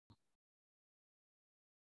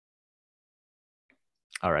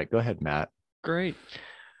All right, go ahead, Matt. Great.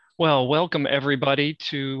 Well, welcome everybody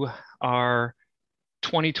to our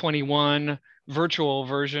 2021 virtual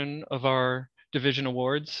version of our division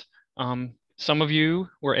awards. Some of you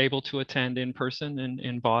were able to attend in person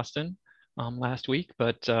in Boston last week,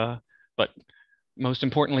 but most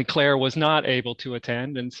importantly, Claire was not able to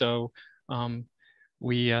attend, and so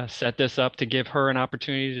we set this up to give her an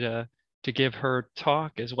opportunity to give her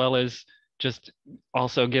talk, as well as just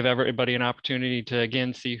also give everybody an opportunity to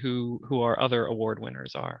again see who our other award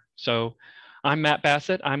winners are. So I'm Matt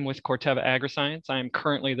Bassett. I'm with Corteva AgriScience. I am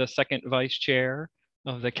currently the second vice chair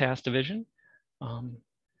of the CAS division,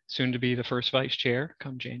 soon to be the first vice chair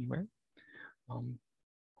come January.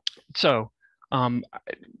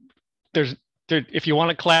 If you want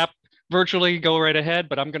to clap virtually, go right ahead.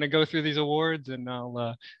 But I'm going to go through these awards, and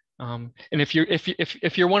I'll. And if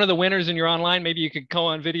you're one of the winners and you're online, maybe you could go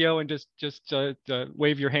on video and just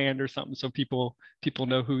wave your hand or something so people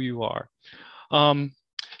know who you are.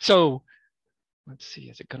 So let's see,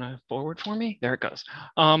 is it going to forward for me? There it goes.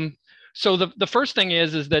 So the first thing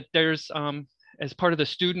is that there's as part of the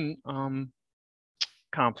student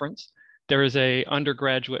conference, there is a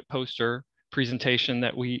undergraduate poster presentation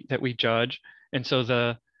that we judge, and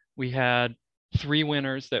so we had 3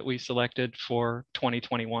 winners that we selected for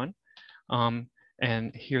 2021,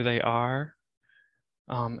 and here they are: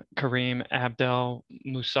 Kareem Abdel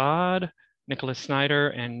Musad, Nicholas Snyder,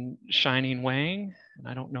 and Shining Wang. And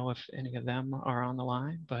I don't know if any of them are on the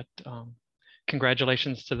line, but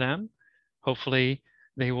congratulations to them. Hopefully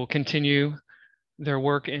they will continue their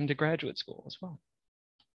work into graduate school as well.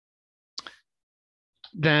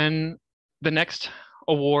 Then the next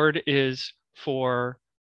award is for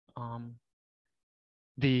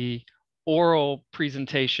the oral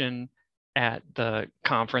presentation at the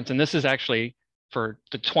conference. And this is actually for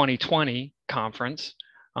the 2020 conference.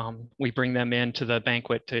 We bring them into the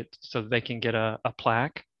banquet so they can get a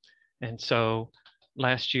plaque. And so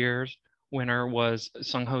last year's winner was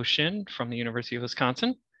Sung-Ho Shin from the University of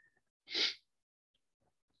Wisconsin.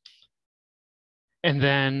 And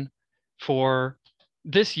then for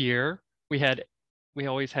this year, we have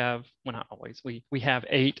 8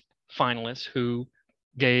 finalists who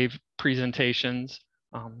gave presentations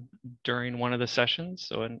during one of the sessions,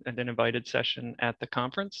 so an invited session at the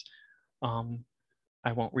conference.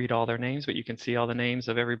 I won't read all their names, but you can see all the names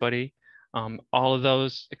of everybody. All of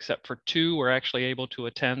those, except for 2, were actually able to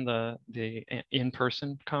attend the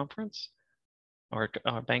in-person conference or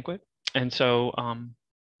banquet. And so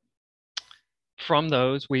from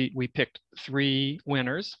those, we picked 3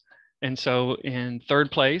 winners. And so in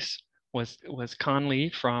 3rd place was Con Lee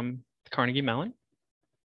from Carnegie Mellon.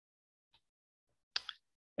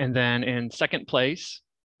 And then in 2nd place,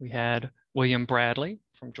 we had William Bradley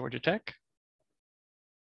from Georgia Tech.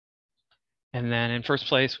 And then in 1st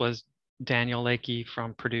place was Daniel Lakey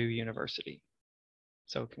from Purdue University.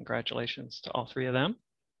 So congratulations to all 3 of them.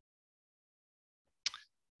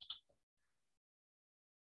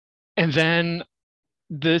 And then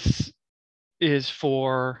this is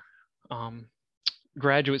for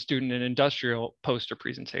graduate student and industrial poster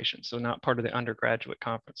presentation, so not part of the undergraduate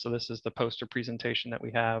conference. So this is the poster presentation that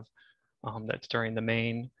we have that's during the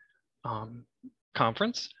main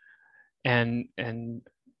conference. And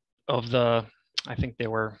of the, I think there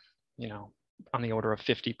were, on the order of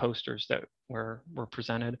 50 posters that were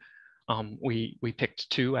presented. We picked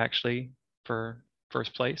 2 actually for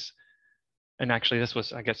 1st place. And actually this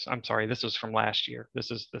was, this was from last year.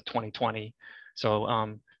 This is the 2020.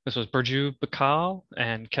 So this was Burju Bakal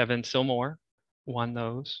and Kevin Silmore won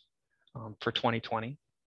those for 2020.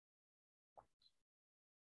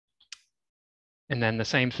 And then the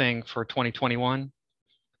same thing for 2021.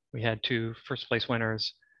 We had 2 1st place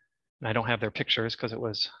winners, and I don't have their pictures because it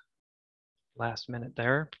was last minute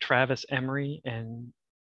there. Travis Emery and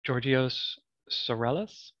Georgios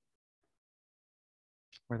Sorelis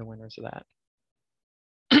were the winners of that.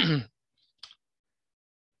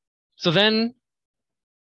 So then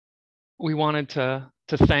we wanted to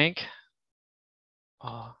thank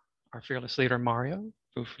our fearless leader, Mario,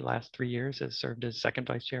 who for the last 3 years has served as 2nd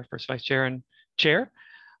vice chair, 1st vice chair, and chair.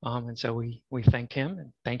 And so we thank him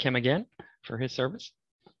and thank him again for his service.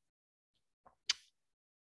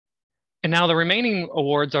 And now the remaining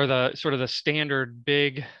awards are the sort of the standard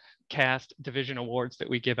big CAST division awards that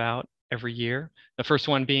we give out every year. The first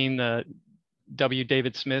one being the W.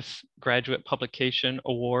 David Smith Graduate Publication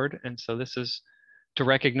Award. And so this is to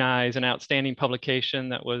recognize an outstanding publication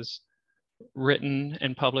that was written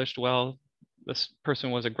and published while this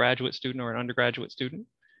person was a graduate student or an undergraduate student,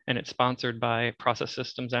 and it's sponsored by Process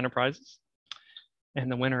Systems Enterprises. And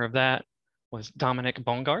the winner of that was Dominik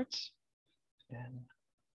Bongartz. And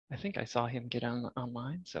I think I saw him get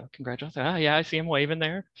online, so congratulations. Ah, yeah, I see him waving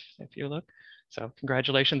there, if you look. So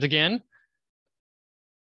congratulations again.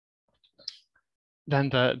 Then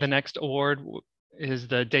the next award is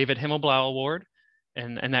the David Himmelblau Award,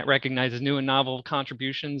 and that recognizes new and novel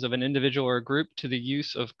contributions of an individual or a group to the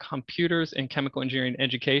use of computers in chemical engineering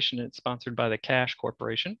education. It's sponsored by the AIChE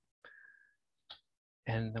Corporation.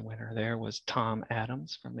 And the winner there was Tom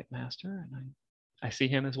Adams from McMaster, and I see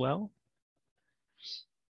him as well.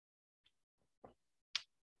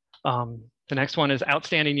 The next one is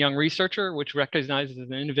Outstanding Young Researcher, which recognizes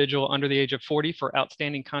an individual under the age of 40 for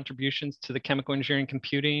outstanding contributions to the chemical engineering,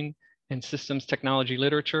 computing, and systems technology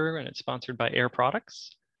literature, and it's sponsored by Air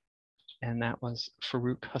Products. And that was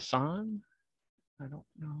Faruque Hasan. I don't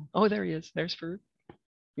know. Oh, there he is. There's Faruque.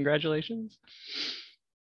 Congratulations.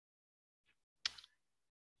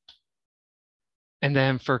 And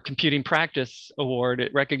then for Computing Practice Award,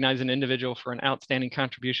 it recognizes an individual for an outstanding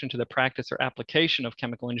contribution to the practice or application of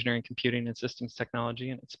chemical engineering, computing, and systems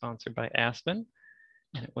technology, and it's sponsored by Aspen.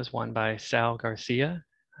 And it was won by Sal Garcia.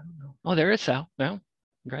 I don't know. Oh, there is Sal. No,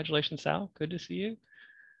 congratulations, Sal. Good to see you.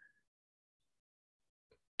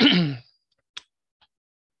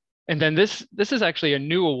 And then this is actually a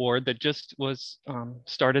new award that just was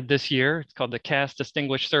started this year. It's called the CAS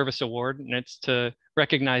Distinguished Service Award, and it's to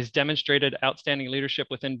recognize demonstrated outstanding leadership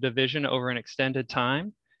within division over an extended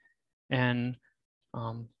time. And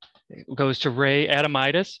it goes to Ray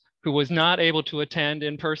Adomaitis, who was not able to attend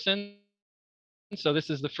in person. So this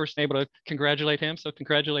is the first able to congratulate him. So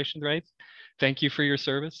congratulations, Ray. Thank you for your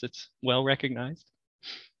service. It's well recognized.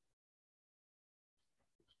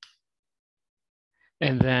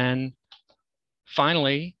 And then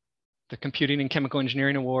finally, the Computing and Chemical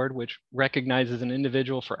Engineering Award, which recognizes an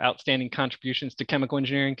individual for outstanding contributions to chemical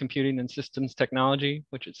engineering, computing, and systems technology,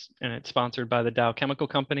 and it's sponsored by the Dow Chemical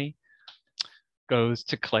Company, goes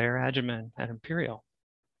to Claire Adjiman at Imperial.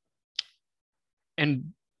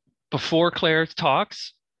 And before Claire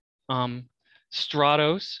talks,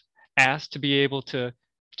 Stratos asked to be able to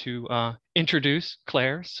introduce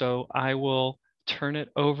Claire, so I will turn it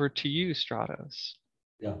over to you, Stratos.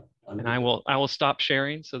 Yeah, and I will stop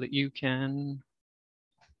sharing so that you can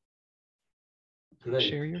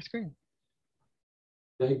share your screen.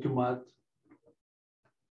 Thank you, Matt.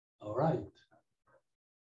 All right.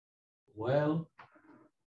 Well,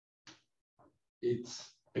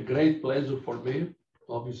 it's a great pleasure for me,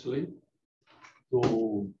 obviously,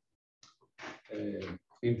 to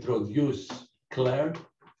introduce Claire,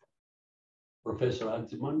 Professor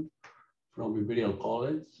Adjiman from Imperial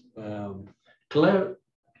College. Claire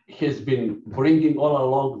has been bringing all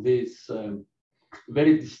along this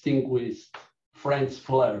very distinguished French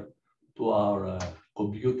flair to our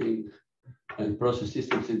computing and process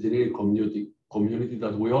systems engineering community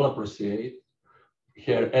that we all appreciate.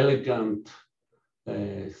 Her elegant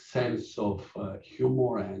sense of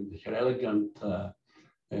humor and her elegant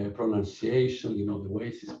pronunciation, you know, the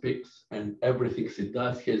way she speaks and everything she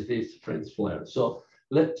does has this French flair. So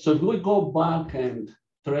if we go back and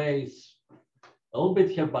trace a little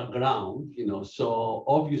bit her background, you know, so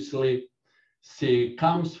obviously she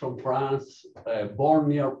comes from France, born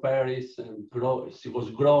near Paris, and she was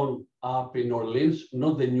grown up in Orleans,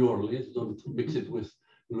 not the New Orleans, don't mix it with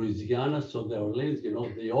Louisiana, so the Orleans, you know,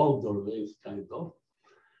 the old Orleans kind of.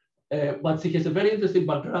 But she has a very interesting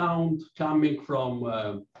background coming from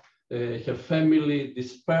her family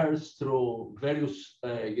dispersed through various,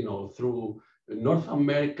 you know, through North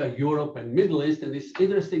America, Europe, and Middle East. And it's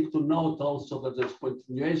interesting to note also that there's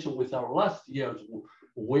continuation with our last year's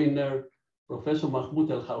winner, Professor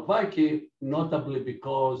Mahmoud El-Halvaki, notably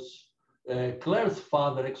because Claire's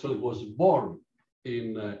father actually was born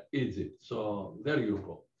in Egypt. So there you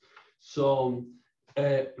go. So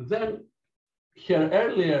then her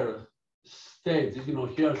earlier stages, you know,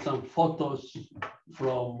 here are some photos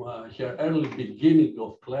from her early beginning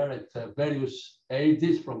of Claire at various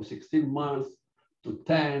ages from 16 months to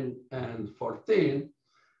 10 and 14.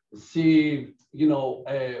 She, you know,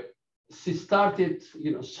 she started,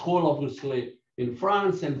 you know, school obviously in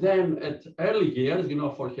France, and then at early years, you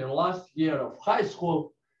know, for her last year of high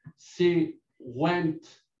school, she went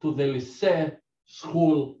to the lycée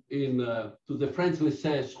school in, to the French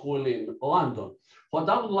lycée school in London. What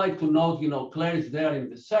I would like to note, you know, Claire is there in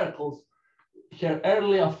the circles, her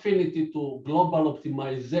early affinity to global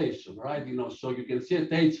optimization, right? You know, so you can see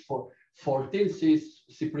at age 14,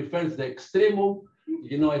 she prefers the extremum,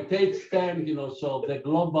 you know, at age 10, you know, so the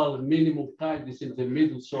global minimum kind is in the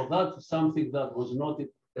middle. So that's something that was noted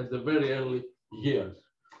at the very early years.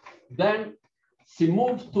 Then she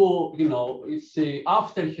moved to, you know,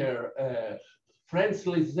 after her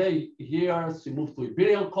French-Lycée here. She moved to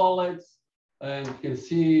Imperial College, and you can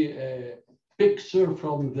see a picture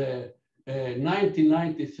from the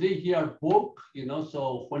 1993 here book,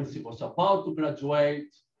 so when she was about to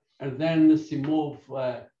graduate, and then she moved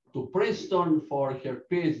to Princeton for her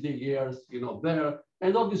PhD years, there.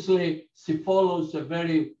 And obviously, she follows a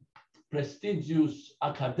very prestigious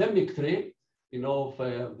academic tree,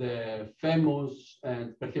 the famous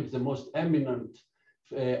and perhaps the most eminent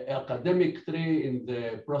academic tree in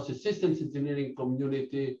the process systems engineering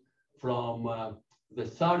community, from the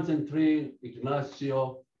Sargent tree,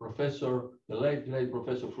 Ignacio, Professor, the late great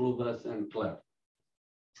Professor Fludas, and Claire.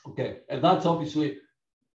 Okay, and that's obviously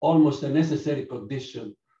almost a necessary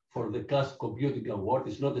condition for the class computing award.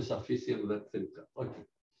 It's not a sufficient thing. Okay.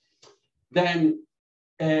 Then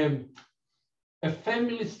a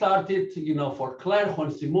family started, for Claire when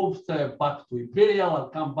she moved back to Imperial. I'll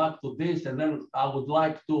come back to this, and then I would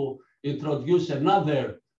like to introduce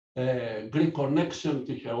another Greek connection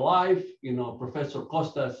to her life, Professor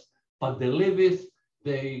Kostas Pantelevis.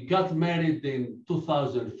 They got married in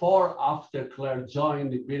 2004 after Claire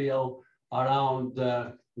joined Imperial around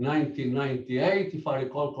 1998, if I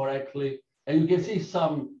recall correctly. And you can see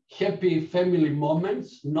some happy family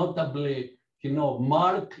moments, notably,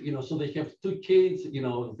 Mark, so they have two kids,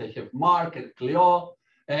 they have Mark and Cleo.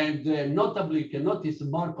 And notably, you can notice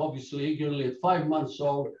Mark, obviously, eagerly at 5 months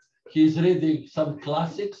old, he's reading some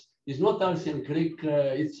classics. It's not ancient Greek,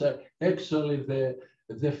 it's actually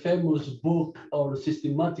the famous book or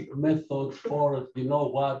systematic method for, of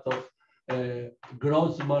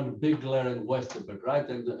Grossman, Bigler, and Westerberg, right?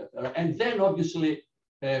 And then obviously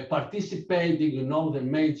participating, the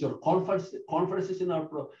major conferences in our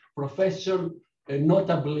profession.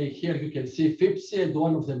 Notably here you can see FIPSI, and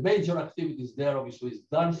one of the major activities there obviously is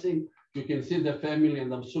dancing. You can see the family,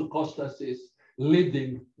 and I'm sure Kostas is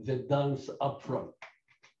leading the dance up front.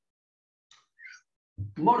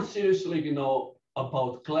 More seriously,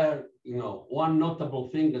 about Claire, one notable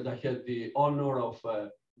thing that I had the honor of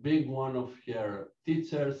being one of her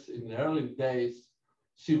teachers in the early days,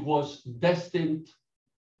 she was destined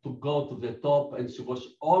to go to the top, and she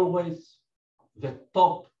was always the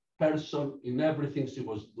top person in everything she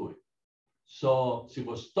was doing. So she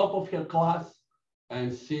was top of her class,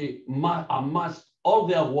 and she amassed all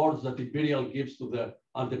the awards that Imperial gives to the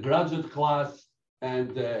undergraduate class,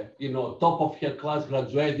 and top of her class,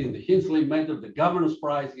 graduating the Hinsley Medal, the Governor's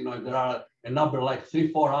Prize. There are a number like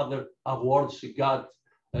 3-4 other awards she got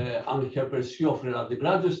on her pursuit of her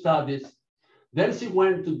undergraduate studies. Then she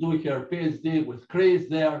went to do her PhD with Chris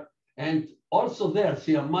there, and also there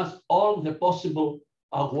she amassed all the possible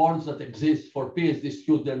awards that exist for PhD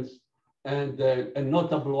students. And a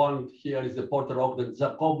notable one here is the Porter Ogden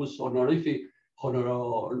Jacobus Honorific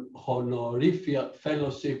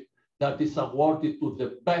Fellowship that is awarded to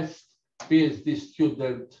the best PhD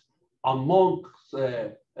student among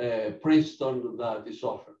Princeton that is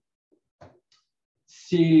offered.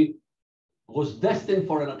 She was destined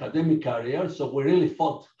for an academic career, so we really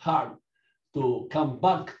fought hard to come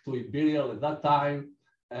back to Imperial at that time.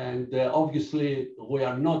 And obviously, we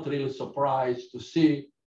are not really surprised to see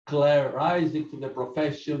Claire rising to the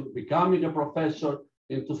profession, becoming a professor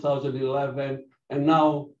in 2011, and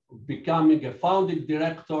now becoming a founding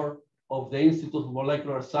director of the Institute of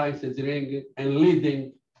Molecular Science Engineering and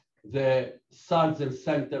leading the Sargent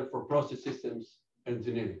Center for Process Systems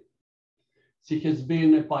Engineering. She has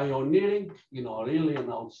been a pioneering, really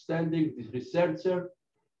an outstanding researcher,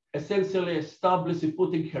 essentially establishing,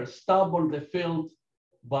 putting her stamp on the field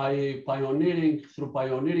by through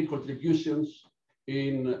pioneering contributions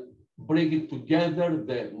in bringing together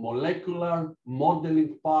the molecular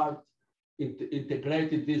modeling part,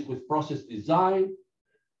 integrated this with process design,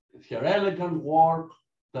 her elegant work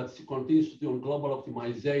that she continues to do on global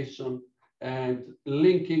optimization, and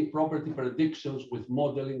linking property predictions with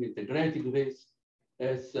modeling, integrating this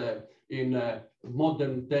as in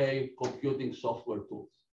modern day computing software tools.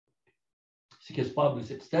 She has published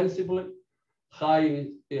extensively, high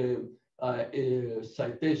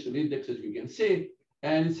citation index, as you can see,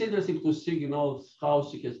 and it's interesting to see, how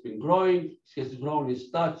she has been growing. She has grown in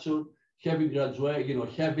stature, having graduated,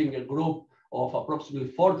 having a group of approximately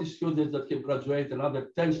 40 students that have graduated, another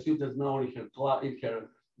 10 students now in her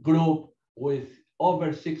group, with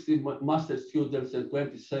over 60 master students and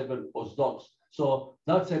 27 postdocs. So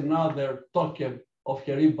that's another token of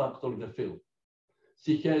her impact on the field.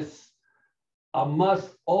 She has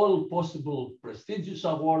amassed all possible prestigious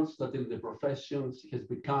awards that in the profession. She has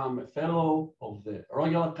become a fellow of the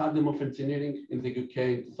Royal Academy of Engineering in the UK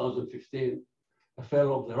in 2015, a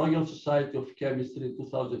fellow of the Royal Society of Chemistry in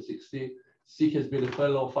 2016. She has been a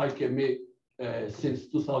fellow of AIChE since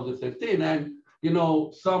 2013. And, you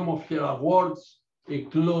know, some of her awards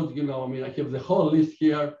include, you know, I mean, I have the whole list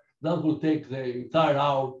here. That will take the entire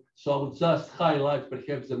hour. So I would just highlight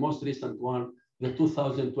perhaps the most recent one, the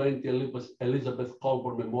 2020 Elizabeth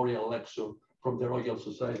Colborne Memorial Lecture from the Royal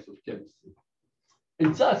Society of Chemistry.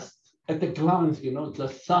 And just at a glance, you know,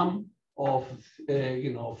 just some of,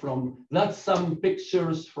 you know, from that's some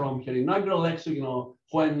pictures from her inaugural lecture, you know,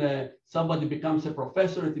 when somebody becomes a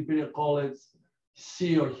professor at Imperial College,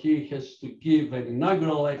 she or he has to give an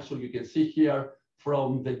inaugural lecture. You can see here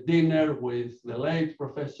from the dinner with the late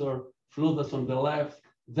Professor Fludas on the left.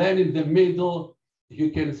 Then in the middle,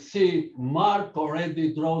 you can see Mark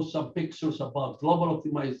already draws some pictures about global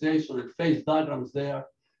optimization and phase diagrams there.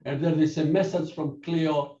 And there is a message from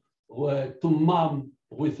Cleo to mom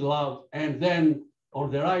with love. And then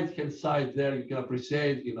on the right-hand side there, you can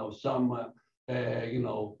appreciate, you know, some, you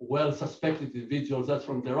know, well-suspected individuals. That's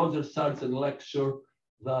from the Roger Sargent lecture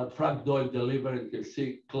that Frank Doyle delivered. And you can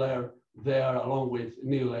see Claire there along with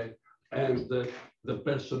Nile and the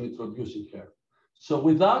person introducing her. So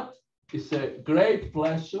with that, it's a great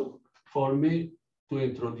pleasure for me to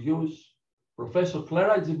introduce Professor Claire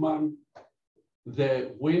Adjiman,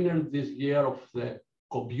 the winner this year of the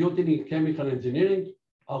Computing in Chemical Engineering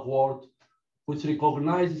Award, which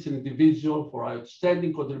recognizes an individual for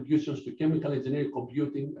outstanding contributions to chemical engineering,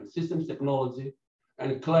 computing, and systems technology.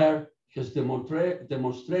 And Claire has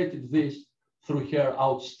demonstrated this through her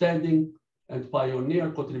outstanding and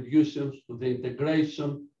pioneer contributions to the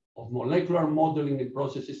integration of molecular modeling in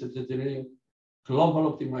process systems engineering,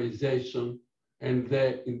 global optimization, and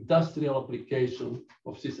the industrial application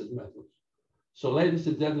of systems methods. So ladies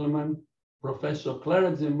and gentlemen, Professor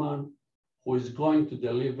Claire Adjiman, who is going to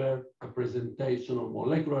deliver a presentation on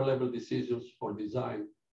molecular level decisions for design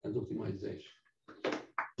and optimization.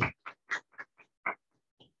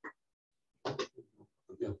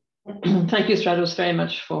 Thank you, Stratos, very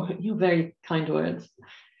much for your very kind words.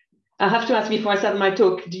 I have to ask before I start my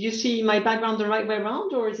talk, do you see my background the right way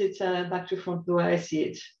around, or is it back to front the way I see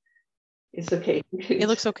it? It's okay. It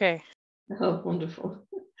looks okay. Oh, wonderful.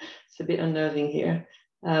 It's a bit unnerving here.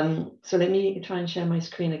 So let me try and share my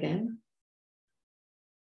screen again.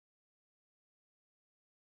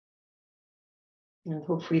 And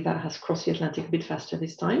hopefully that has crossed the Atlantic a bit faster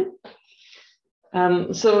this time.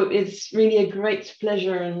 So it's really a great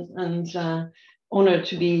pleasure and honor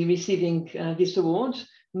to be receiving this award.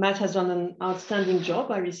 Matt has done an outstanding job.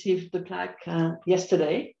 I received the plaque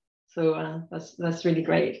yesterday, so that's really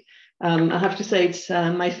great. I have to say it's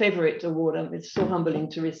my favorite award. It's so humbling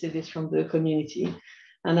to receive this from the community.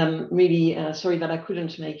 And I'm really sorry that I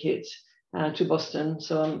couldn't make it to Boston.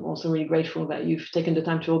 So I'm also really grateful that you've taken the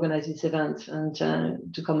time to organize this event and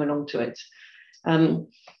to come along to it.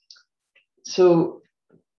 So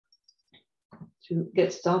to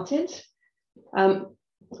get started,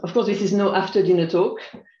 of course, this is no after dinner talk.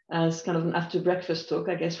 It's kind of an after breakfast talk,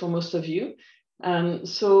 I guess, for most of you.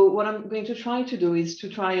 So what I'm going to try to do is to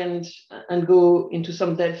try and go into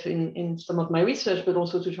some depth in some of my research, but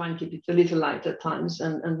also to try and keep it a little light at times.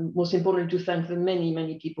 And most importantly, to thank the many,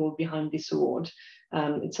 many people behind this award.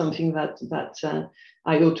 It's something that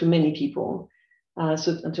I owe to many people.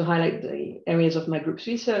 So and to highlight the areas of my group's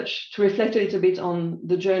research, to reflect a little bit on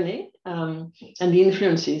the journey and the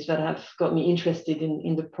influences that have got me interested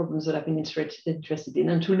in the problems that I've been interested in,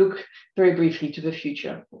 and to look very briefly to the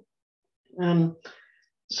future.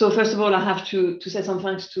 So first of all, I have to say some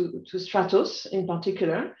thanks to Stratos in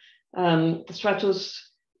particular. Stratos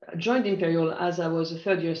joined Imperial as I was a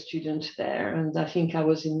third-year student there, and I think I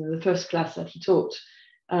was in the first class that he taught.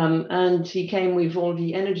 And he came with all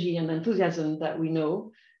the energy and enthusiasm that we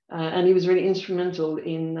know. And he was really instrumental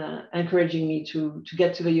in encouraging me to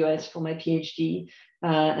get to the US for my PhD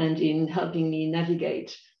and in helping me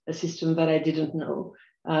navigate a system that I didn't know.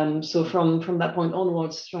 So from that point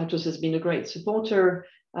onwards, Stratos has been a great supporter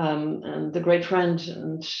and a great friend.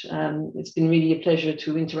 And it's been really a pleasure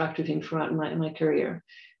to interact with him throughout my career.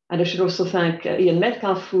 And I should also thank Ian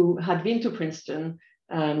Metcalf, who had been to Princeton.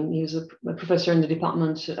 He was a professor in the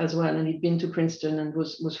department as well, and he'd been to Princeton and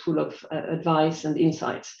was full of advice and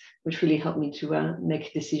insights, which really helped me to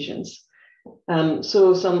make decisions.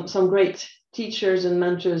 So some great teachers and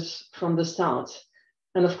mentors from the start.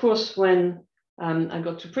 And of course, when I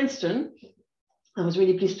got to Princeton, I was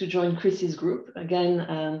really pleased to join Chris's group.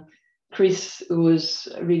 Again, Chris was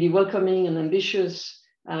really welcoming and ambitious,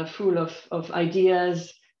 full of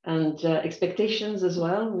ideas and expectations as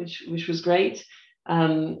well, which was great.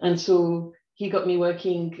 And so he got me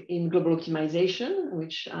working in global optimization,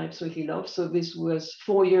 which I absolutely love. So this was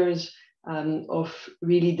 4 years of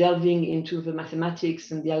really delving into the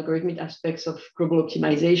mathematics and the algorithmic aspects of global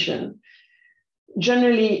optimization.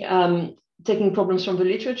 Generally, taking problems from the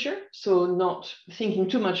literature, so not thinking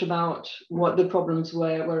too much about what the problems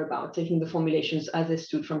were about, taking the formulations as they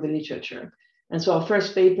stood from the literature. And so our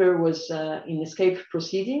first paper was in escape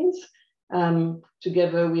proceedings,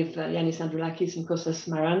 together with Yannis Androulakis and Kostas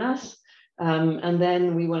Maranas. And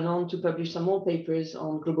then we went on to publish some more papers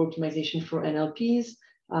on global optimization for NLPs,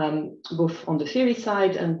 both on the theory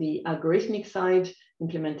side and the algorithmic side,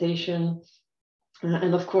 implementation,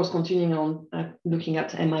 and of course, continuing on looking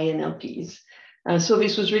at MI-NLPs. So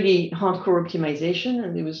this was really hardcore optimization,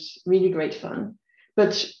 and it was really great fun.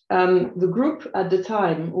 But the group at the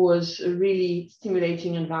time was a really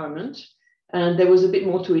stimulating environment, and there was a bit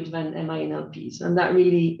more to it than MI-NLPs, and that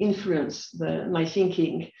really influenced my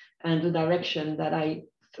thinking and the direction that I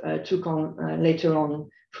took on later on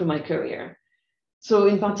through my career. So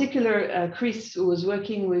in particular, Chris was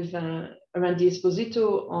working with Randy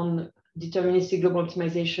Esposito on deterministic global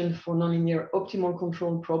optimization for nonlinear optimal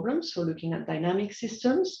control problems, so looking at dynamic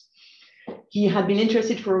systems. He had been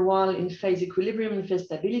interested for a while in phase equilibrium and phase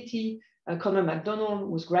stability. Conor MacDonald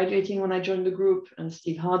was graduating when I joined the group, and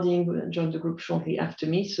Steve Harding joined the group shortly after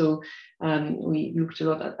me. So we looked a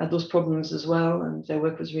lot at those problems as well, and their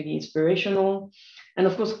work was really inspirational. And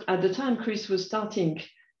of course, at the time, Chris was starting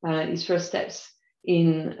his first steps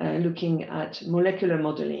in looking at molecular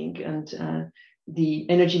modeling and the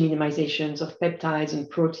energy minimizations of peptides and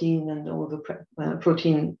protein and all the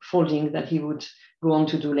protein folding that he would go on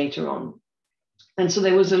to do later on. And so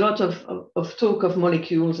there was a lot of talk of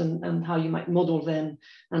molecules and how you might model them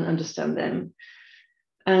and understand them.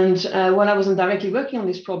 And while I wasn't directly working on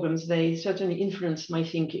these problems, they certainly influenced my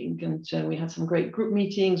thinking. And we had some great group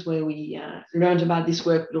meetings where we learned about this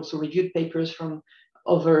work, but also reviewed papers from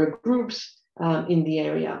other groups in the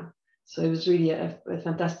area. So it was really a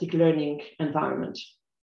fantastic learning environment.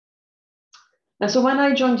 And so when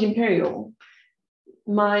I joined Imperial,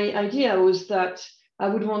 my idea was that I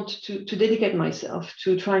would want to dedicate myself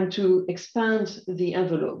to trying to expand the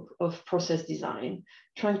envelope of process design,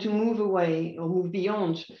 trying to move away or move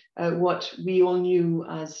beyond what we all knew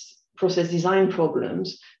as process design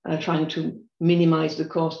problems, trying to minimize the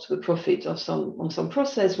cost, the profit of some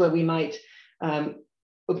process where we might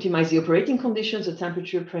optimize the operating conditions, the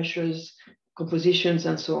temperature, pressures, compositions,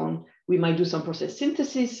 and so on. We might do some process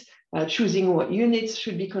synthesis, choosing what units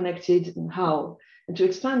should be connected and how, and to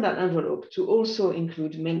expand that envelope to also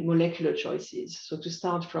include molecular choices. So to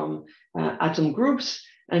start from atom groups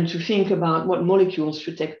and to think about what molecules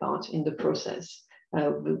should take part in the process.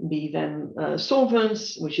 Be then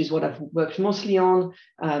solvents, which is what I've worked mostly on,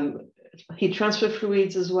 heat transfer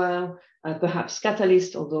fluids as well, perhaps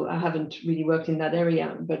catalyst, although I haven't really worked in that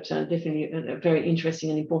area, but definitely a very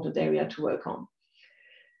interesting and important area to work on.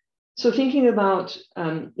 So thinking about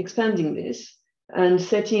expanding this and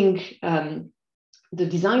setting the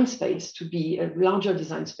design space to be a larger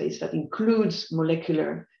design space that includes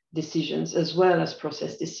molecular decisions as well as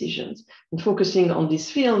process decisions, and focusing on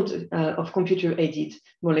this field of computer-aided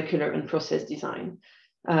molecular and process design.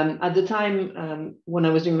 At the time, when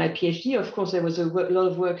I was doing my PhD, of course, there was a lot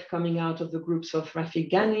of work coming out of the groups of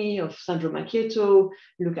Rafik Ghani, of Sandro Macchietto,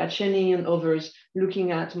 Luca Ceni, and others,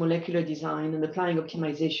 looking at molecular design and applying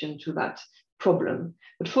optimization to that problem,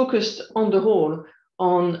 but focused on the whole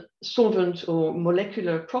on solvent or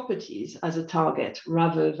molecular properties as a target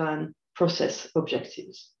rather than process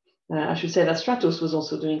objectives. I should say that Stratos was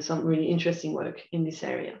also doing some really interesting work in this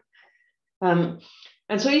area.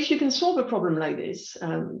 And so if you can solve a problem like this,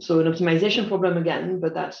 so an optimization problem again,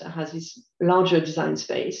 but that has this larger design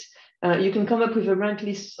space, you can come up with a rank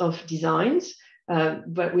list of designs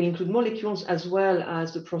that will include molecules as well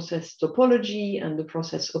as the process topology and the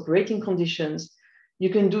process operating conditions. You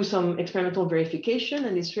can do some experimental verification,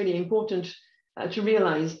 and it's really important to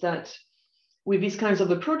realize that with these kinds of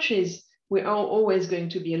approaches, we are always going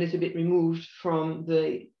to be a little bit removed from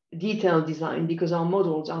the detailed design because our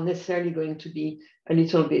models are necessarily going to be a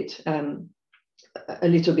little bit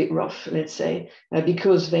rough, let's say,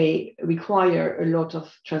 because they require a lot of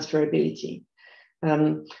transferability.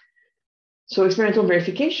 So experimental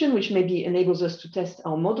verification, which maybe enables us to test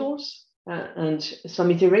our models and some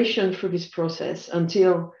iteration through this process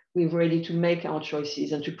until we're ready to make our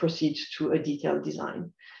choices and to proceed to a detailed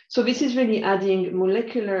design. So this is really adding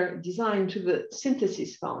molecular design to the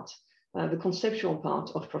synthesis part, the conceptual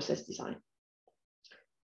part of process design.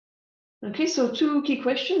 Okay, so two key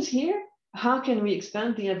questions here. How can we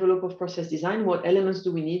expand the envelope of process design? What elements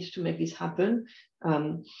do we need to make this happen?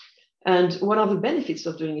 And what are the benefits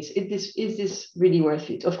of doing this? Is this really worth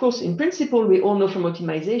it? Of course, in principle, we all know from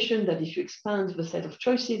optimization that if you expand the set of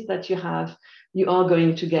choices that you have, you are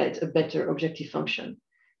going to get a better objective function.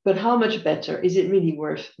 But how much better? Is it really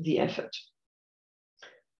worth the effort?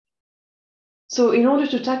 So in order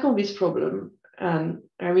to tackle this problem,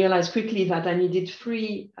 I realized quickly that I needed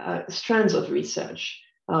three strands of research,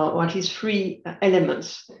 or at least three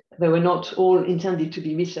elements. They were not all intended to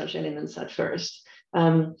be research elements at first.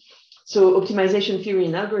 So optimization theory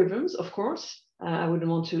and algorithms, of course, I wouldn't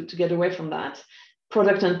want to get away from that.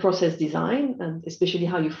 Product and process design, and especially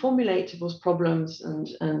how you formulate those problems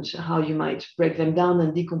and how you might break them down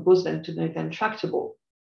and decompose them to make them tractable.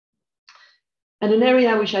 And an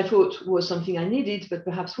area which I thought was something I needed, but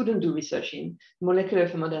perhaps wouldn't do research in, molecular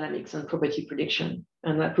thermodynamics and property prediction.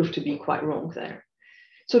 And that proved to be quite wrong there.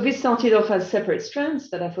 So this started off as separate strands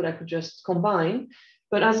that I thought I could just combine.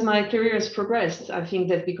 But as my career has progressed, I think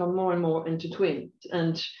they've become more and more intertwined.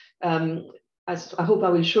 And as I hope I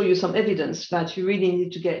will show you some evidence that you really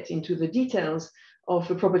need to get into the details of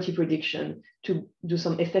a property prediction to do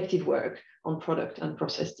some effective work on product and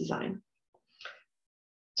process design.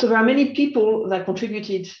 So there are many people that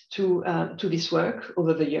contributed to this work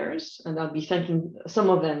over the years, and I'll be thanking some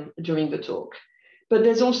of them during the talk. But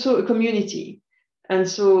there's also a community. And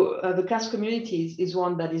so the CAS community is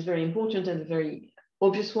one that is very important and a very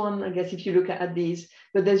obvious one, I guess, if you look at these.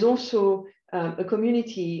 But there's also a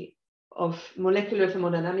community of molecular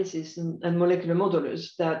thermodynamicists and molecular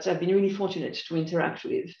modelers that I've been really fortunate to interact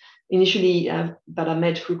with. Initially, that I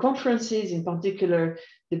met through conferences, in particular,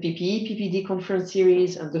 the PPE, PPD conference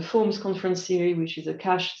series and the FOAMS conference series, which is a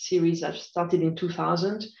CASH series that started in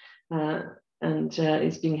 2000, and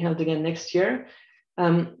it's being held again next year.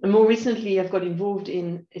 And more recently, I've got involved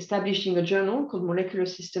in establishing a journal called Molecular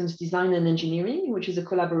Systems Design and Engineering, which is a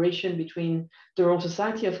collaboration between the Royal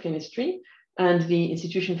Society of Chemistry and the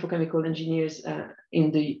Institution for Chemical Engineers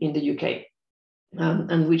in the UK,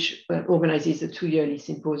 and which organizes a 2-yearly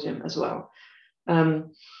symposium as well.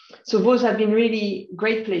 So those have been really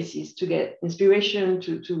great places to get inspiration,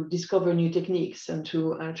 to discover new techniques, and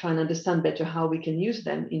to try and understand better how we can use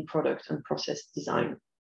them in product and process design.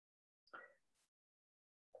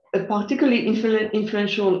 A particularly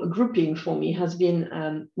influential grouping for me has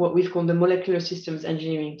been what we've called the Molecular Systems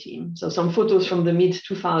Engineering team. So some photos from the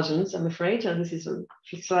mid-2000s, I'm afraid, and this is a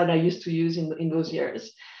slide I used to use in those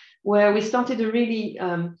years, where we started a really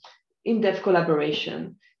in-depth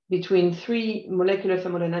collaboration between 3 molecular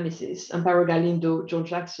thermodynamicists, Amparo Galindo, George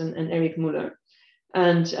Jackson, and Eric Muller,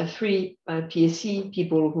 and 3 PSC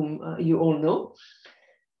people whom you all know.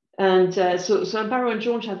 And so Amparo and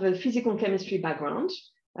George have a physical chemistry background,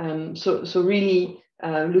 so really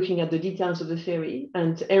looking at the details of the theory,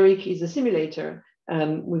 and Eric is a simulator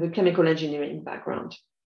with a chemical engineering background.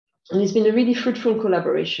 And it's been a really fruitful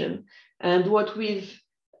collaboration. And what we've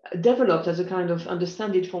developed as a kind of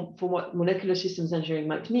understanding for what molecular systems engineering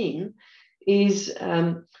might mean is,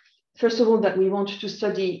 first of all, that we want to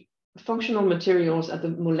study functional materials at the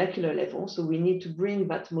molecular level. So we need to bring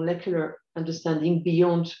that molecular understanding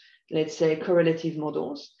beyond, let's say, correlative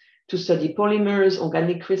models, to study polymers,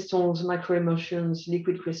 organic crystals, microemulsions,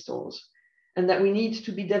 liquid crystals, and that we need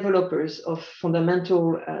to be developers of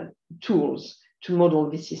fundamental tools to model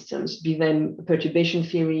these systems, be them perturbation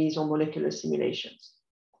theories or molecular simulations.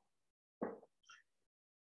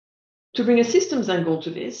 To bring a systems angle to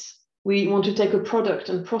this, we want to take a product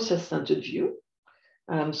and process-centered view.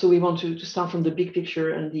 So we want to start from the big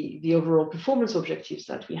picture and the overall performance objectives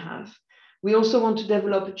that we have. We also want to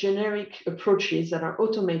develop generic approaches that are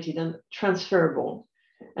automated and transferable,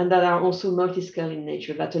 and that are also multi-scale in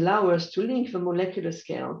nature, that allow us to link the molecular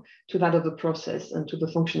scale to that of the process and to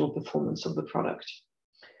the functional performance of the product.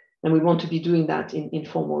 And we want to be doing that in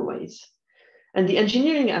formal ways. And the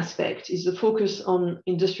engineering aspect is the focus on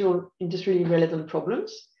industrially relevant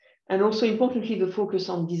problems, and also importantly, the focus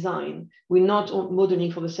on design. We're not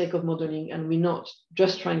modeling for the sake of modeling, and we're not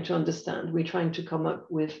just trying to understand, we're trying to come up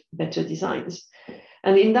with better designs.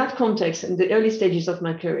 And in that context, in the early stages of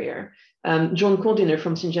my career, John Cordiner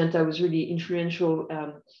from Syngenta was really influential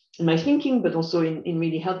in my thinking, but also in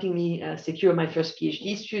really helping me secure my first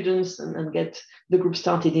PhD students and get the group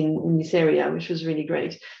started in this area, which was really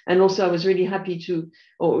great. And also I was really lucky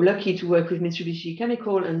to work with Mitsubishi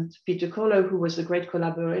Chemical and Peter Kohler, who was a great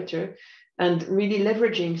collaborator, and really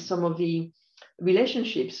leveraging some of the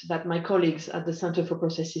relationships that my colleagues at the Center for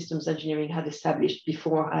Process Systems Engineering had established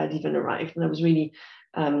before I had even arrived. And I was really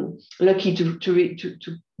lucky to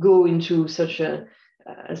go into such a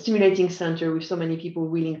stimulating center with so many people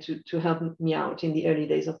willing to help me out in the early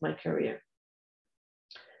days of my career.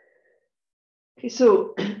 Okay,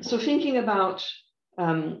 so thinking about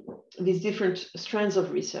these different strands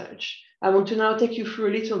of research, I want to now take you through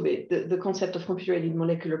a little bit the concept of computer-aided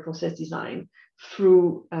molecular process design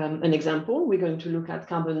through an example. We're going to look at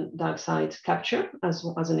carbon dioxide capture as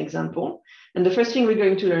an example. And the first thing we're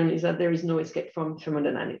going to learn is that there is no escape from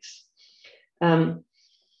thermodynamics.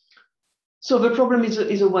 So the problem is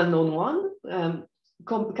a well-known one.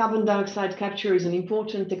 Carbon dioxide capture is an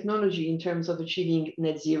important technology in terms of achieving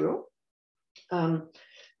net zero.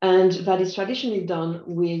 And that is traditionally done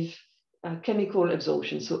with chemical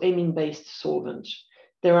absorption, so amine-based solvent.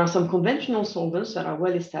 There are some conventional solvents that are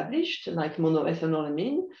well established, like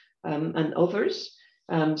monoethanolamine and others.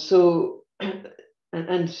 And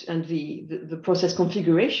the process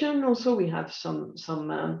configuration also, we have some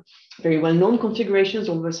very well-known configurations,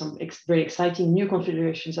 although some very exciting new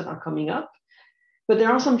configurations that are coming up. But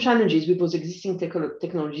there are some challenges with those existing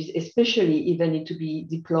technologies, especially if they need to be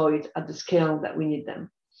deployed at the scale that we need them.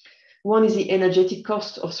 One is the energetic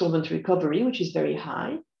cost of solvent recovery, which is very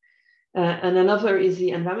high. And another is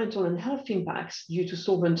the environmental and health impacts due to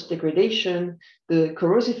solvent degradation, the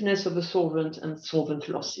corrosiveness of the solvent, and solvent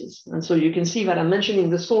losses. And so you can see that I'm mentioning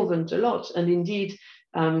the solvent a lot, and indeed,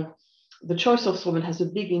 the choice of solvent has a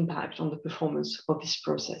big impact on the performance of this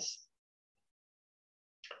process.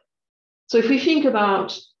 So if we think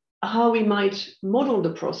about how we might model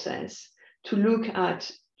the process to look at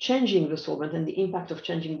changing the solvent and the impact of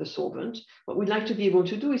changing the solvent, what we'd like to be able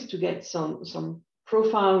to do is to get some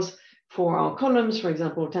profiles for our columns, for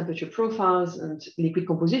example, temperature profiles and liquid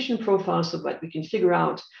composition profiles, so that we can figure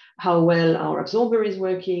out how well our absorber is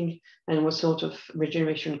working and what sort of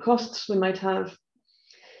regeneration costs we might have.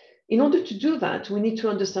 In order to do that, we need to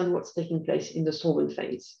understand what's taking place in the solvent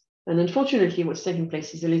phase. And unfortunately, what's taking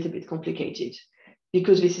place is a little bit complicated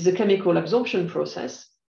because this is a chemical absorption process.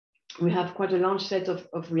 We have quite a large set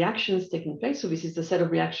of reactions taking place. So this is the set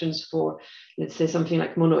of reactions for, let's say, something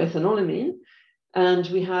like monoethanolamine. And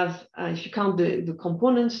we have, if you count the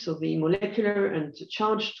components, so the molecular and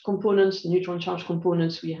charged components, neutron charged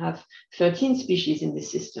components, we have 13 species in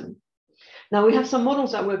this system. Now we have some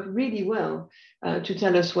models that work really well to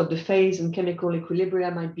tell us what the phase and chemical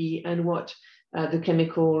equilibria might be and what the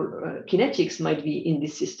chemical kinetics might be in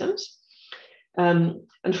these systems.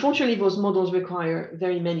 Unfortunately, those models require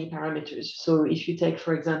very many parameters. So if you take,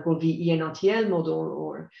 for example, the ENRTL model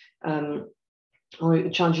or a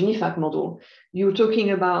charge UNIFAC model, you're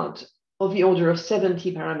talking about of the order of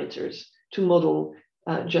 70 parameters to model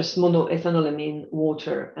just monoethanolamine,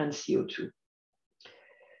 water, and CO2.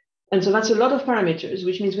 And so that's a lot of parameters,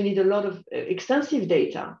 which means we need a lot of extensive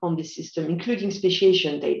data on this system, including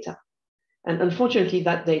speciation data. And unfortunately,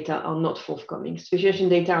 that data are not forthcoming. Speciation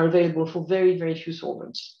data are available for very, very few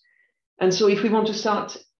solvents. And so if we want to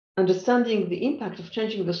start understanding the impact of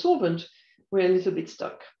changing the solvent, we're a little bit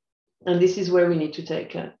stuck. And this is where we need to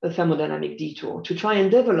take a thermodynamic detour to try and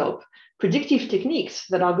develop predictive techniques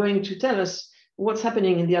that are going to tell us what's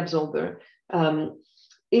happening in the absorber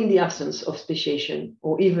in the absence of speciation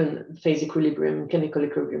or even phase equilibrium, chemical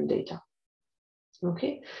equilibrium data.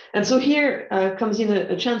 Okay, and so here comes in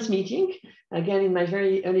a chance meeting, again, in my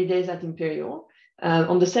very early days at Imperial.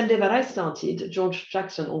 On the same day that I started, George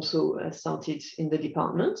Jackson also started in the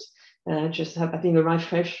department, just having arrived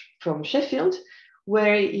fresh from Sheffield,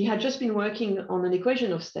 where he had just been working on an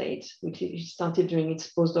equation of state, which he started during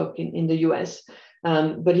its postdoc in the US,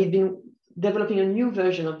 but he'd been developing a new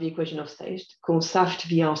version of the equation of state called SAFT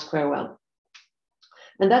VR square well.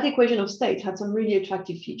 And that equation of state had some really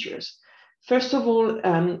attractive features. First of all,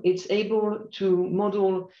 it's able to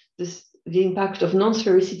model the impact of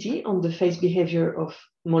non-sphericity on the phase behavior of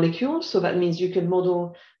molecules. So that means you can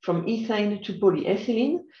model from ethane to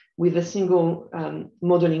polyethylene with a single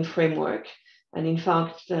modeling framework. And in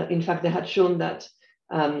fact, they had shown that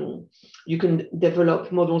you can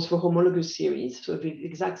develop models for homologous series. So with the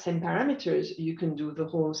exact same parameters, you can do the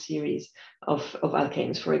whole series of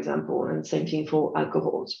alkanes, for example, and same thing for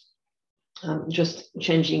alcohols. Just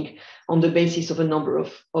changing on the basis of a number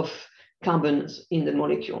of carbons in the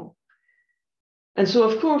molecule. And so,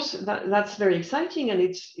 of course, that's very exciting. And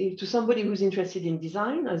it's to somebody who's interested in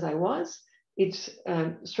design, as I was, it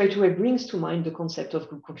straight away brings to mind the concept of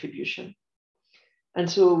group contribution. And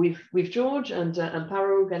so with George and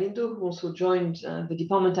Amparo Galindo, who also joined the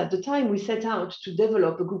department at the time, we set out to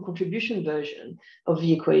develop a group contribution version of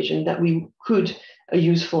the equation that we could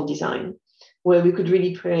use for design, where we could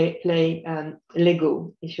really play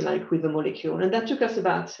Lego, if you like, with the molecule. And that took us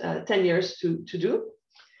about 10 years to do.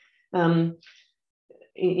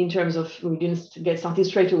 In terms of, we didn't get started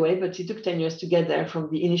straight away, but it took 10 years to get there from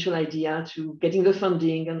the initial idea to getting the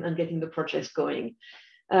funding and getting the projects going.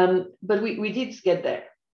 But we did get there.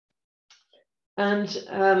 And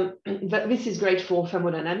this is great for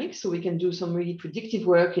thermodynamics, so we can do some really predictive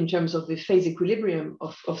work in terms of the phase equilibrium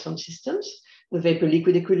of some systems, the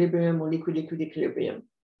vapor-liquid equilibrium or liquid-liquid equilibrium.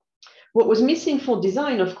 What was missing for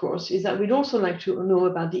design, of course, is that we'd also like to know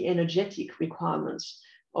about the energetic requirements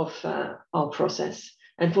of our process.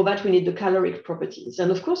 And for that, we need the caloric properties.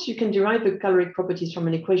 And of course, you can derive the caloric properties from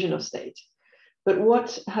an equation of state. But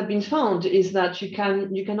what had been found is that you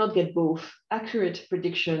cannot get both accurate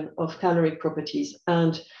prediction of caloric properties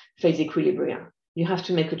and phase equilibria. You have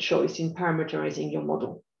to make a choice in parameterizing your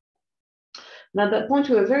model. Now, at that point,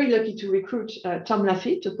 we were very lucky to recruit Tom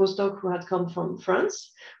Lafitte, a postdoc who had come from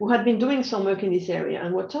France, who had been doing some work in this area.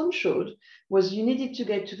 And what Tom showed was you needed to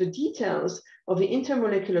get to the details of the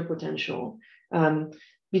intermolecular potential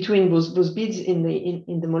between those beads in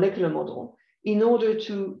the molecular model in order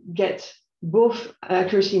to get both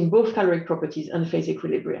accuracy in both caloric properties and phase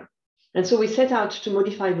equilibria. And so we set out to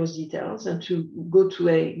modify those details and to go to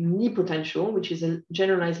a Ni potential, which is a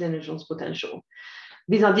generalized Lennard-Jones potential.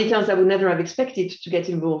 These are details I would never have expected to get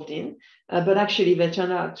involved in, but actually they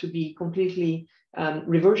turned out to be completely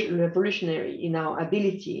revolutionary in our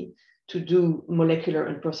ability to do molecular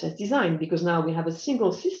and process design, because now we have a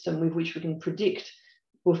single system with which we can predict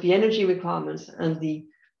both the energy requirements and the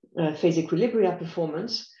phase equilibria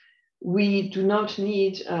performance. We do not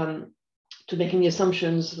need to make any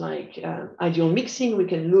assumptions like ideal mixing. We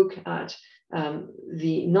can look at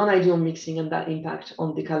the non-ideal mixing and that impact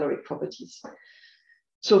on the caloric properties.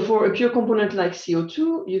 So for a pure component like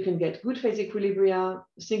CO2, you can get good phase equilibria,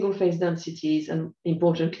 single phase densities, and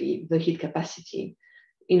importantly, the heat capacity.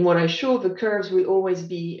 In what I show, the curves will always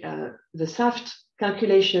be the SAFT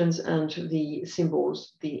calculations and the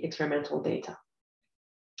symbols, the experimental data.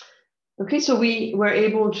 Okay, so we were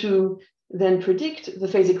able to then predict the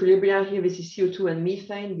phase equilibria. Here, this is CO2 and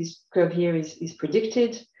methane. This curve here is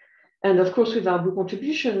predicted. And of course, with our blue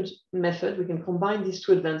contribution method, we can combine these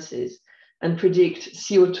two advances and predict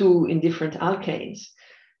CO2 in different alkanes.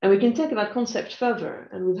 And we can take that concept further.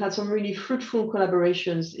 And we've had some really fruitful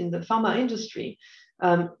collaborations in the pharma industry,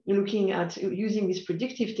 looking at using this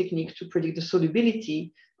predictive technique to predict the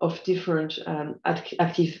solubility of different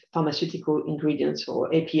active pharmaceutical ingredients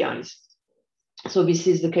or APIs. So this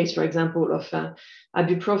is the case, for example, of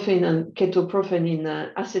ibuprofen and ketoprofen in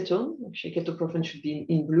acetone. Actually, ketoprofen should be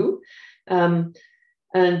in blue.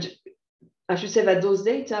 And I should say that those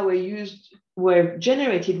data were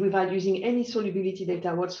generated without using any solubility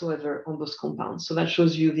data whatsoever on those compounds. So that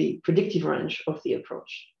shows you the predictive range of the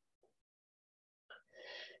approach.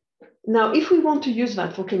 Now, if we want to use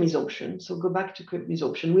that for chemisorption, so go back to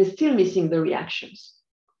chemisorption, we're still missing the reactions.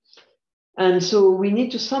 And so we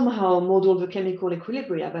need to somehow model the chemical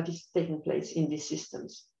equilibria that is taking place in these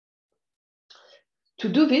systems. To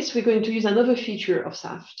do this, we're going to use another feature of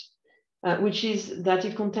SAFT, which is that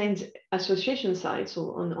it contains association sites.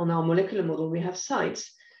 So on our molecular model, we have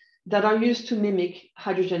sites that are used to mimic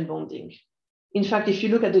hydrogen bonding. In fact, if you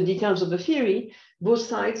look at the details of the theory, those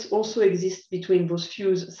sites also exist between those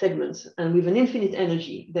fused segments, and with an infinite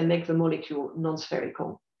energy, they make the molecule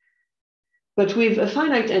non-spherical. But with a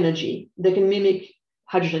finite energy, they can mimic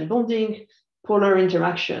hydrogen bonding, polar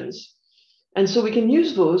interactions. And so we can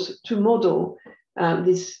use those to model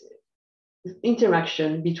this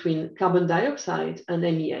interaction between carbon dioxide and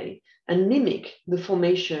MEA and mimic the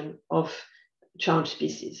formation of charged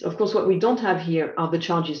species. Of course, what we don't have here are the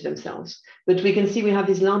charges themselves, but we can see we have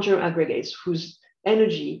these larger aggregates whose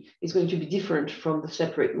energy is going to be different from the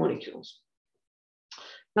separate molecules.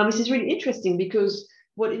 Now, this is really interesting because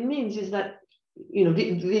what it means is that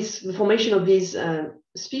the formation of these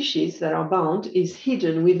species that are bound is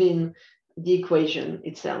hidden within the equation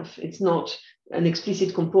itself. It's not an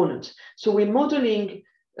explicit component. So we're modeling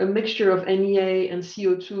a mixture of NEA and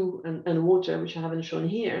CO2 and water, which I haven't shown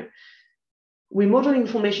here. We're modeling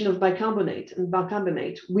the formation of bicarbonate and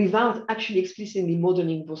bicarbonate without actually explicitly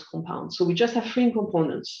modeling those compounds. So we just have three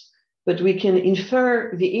components, but we can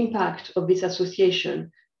infer the impact of this association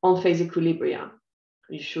on phase equilibria.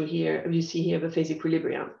 You see here the phase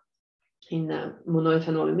equilibria in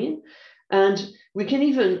monoethanolamine. And we can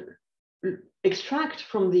even extract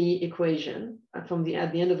from the equation, at the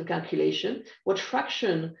end of the calculation, what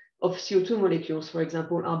fraction of CO2 molecules, for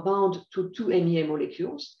example, are bound to two MEA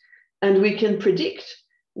molecules. And we can predict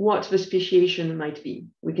what the speciation might be.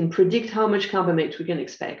 We can predict how much carbamate we can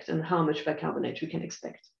expect and how much bicarbonate we can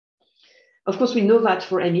expect. Of course, we know that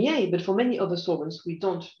for MEA, but for many other solvents, we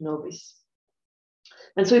don't know this.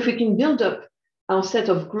 And so if we can build up our set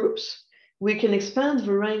of groups, we can expand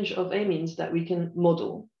the range of amines that we can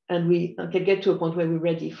model. and we can get to a point where we're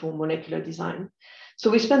ready for molecular design.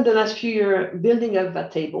 So we spent the last few years building up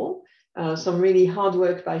that table, some really hard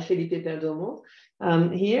work by Felipe Perdomo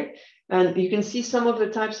here. And you can see some of the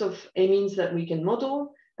types of amines that we can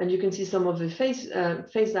model, and you can see some of the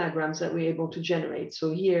phase diagrams that we're able to generate.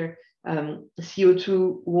 So here,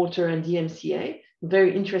 CO2, water, and DMCA,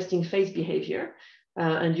 very interesting phase behavior.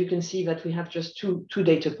 And you can see that we have just two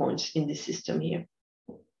data points in this system here.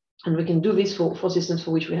 And we can do this for systems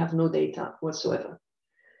for which we have no data whatsoever.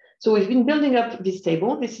 So we've been building up this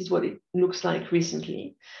table. This is what it looks like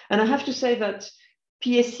recently. And I have to say that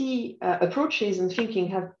PSC approaches and thinking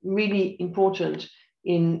have really important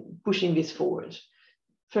in pushing this forward.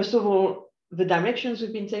 First of all, the directions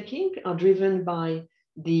we've been taking are driven by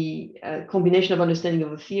the combination of understanding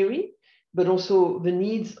of the theory, but also the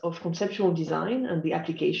needs of conceptual design and the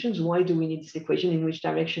applications. Why do we need this equation? In which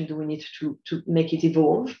direction do we need to make it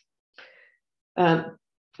evolve?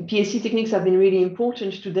 PSC techniques have been really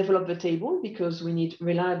important to develop the table because we need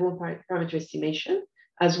reliable parameter estimation,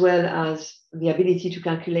 as well as the ability to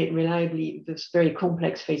calculate reliably this very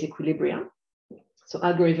complex phase equilibria. So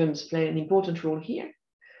algorithms play an important role here.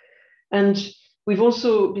 And we've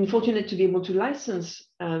also been fortunate to be able to license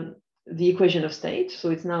the equation of state. So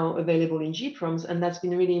it's now available in GPROMs, and that's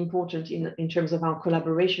been really important in terms of our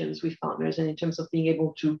collaborations with partners and in terms of being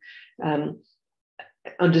able to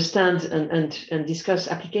understand and discuss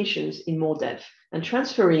applications in more depth and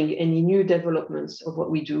transferring any new developments of what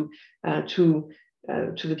we do to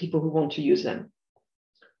the people who want to use them.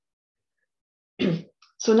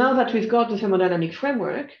 So now that we've got the thermodynamic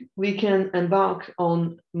framework, we can embark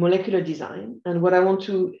on molecular design. And what I want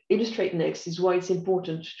to illustrate next is why it's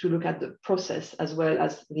important to look at the process as well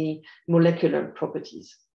as the molecular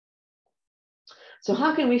properties. So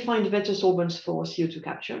how can we find better sorbents for CO2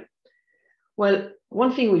 capture? Well,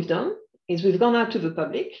 one thing we've done is we've gone out to the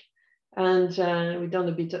public, and we've done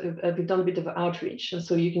a bit of outreach. And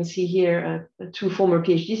so you can see here two former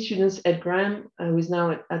PhD students, Ed Graham, who is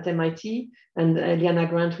now at MIT, and Liana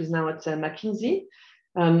Grant, who is now at McKinsey,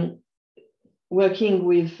 working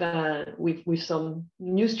with some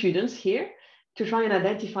new students here to try and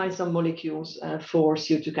identify some molecules for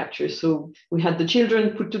CO2 capture. So we had the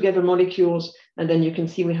children put together molecules, and then you can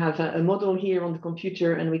see we have a model here on the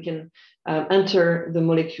computer, and we can enter the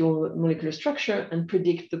molecular structure and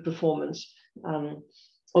predict the performance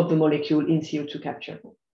of the molecule in CO2 capture.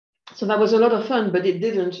 So that was a lot of fun, but it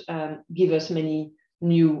didn't give us many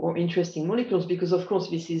new or interesting molecules because, of course,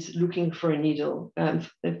 this is looking for a needle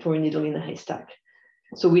in a haystack.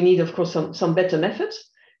 So we need, of course, some better methods.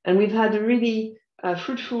 And we've had a really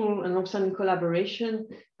fruitful and long-standing collaboration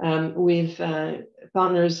with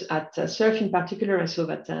partners at SURF in particular. I saw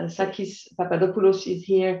that Sakis Papadopoulos is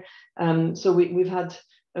here. So we've had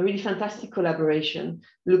a really fantastic collaboration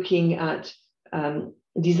looking at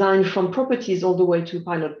design from properties all the way to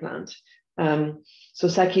pilot plant. So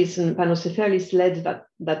Sakis and Panos Seferlis led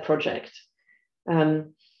that project.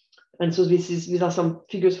 And so these are some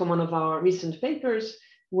figures from one of our recent papers,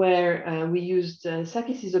 where we used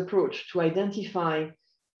Sakis's approach to identify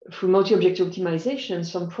through multi-objective optimization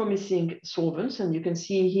some promising solvents. And you can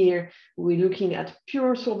see here, we're looking at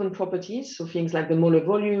pure solvent properties, so things like the molar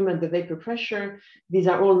volume and the vapor pressure. These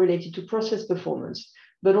are all related to process performance,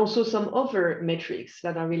 but also some other metrics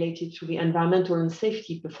that are related to the environmental and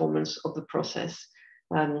safety performance of the process.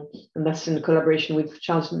 And that's in collaboration with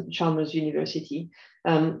Chalmers University.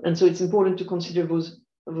 And so it's important to consider those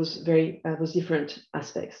different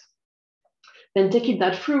aspects. Then taking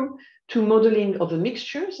that through to modeling of the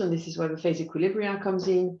mixtures, and this is where the phase equilibria comes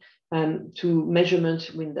in, to measurement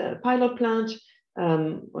in the pilot plant,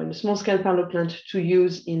 or in a small scale pilot plant to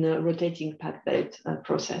use in a rotating packed bed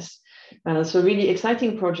process. So really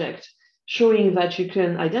exciting project showing that you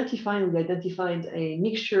can identify, and we identified a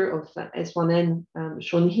mixture of S1N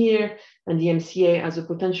shown here, and the MCA as a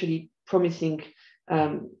potentially promising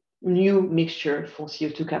new mixture for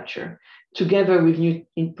CO2 capture, together with new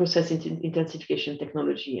process intensification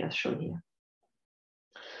technology as shown here.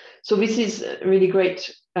 So this is a really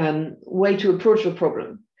great way to approach the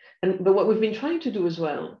problem. But what we've been trying to do as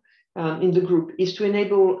well in the group is to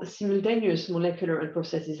enable simultaneous molecular and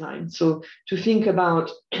process design. So to think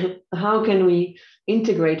about how can we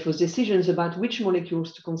integrate those decisions about which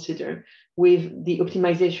molecules to consider with the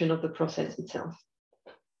optimization of the process itself.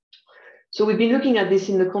 So we've been looking at this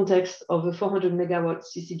in the context of a 400 megawatt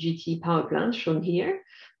CCGT power plant shown here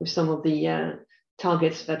with some of the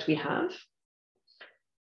targets that we have.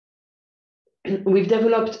 We've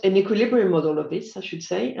developed an equilibrium model of this, I should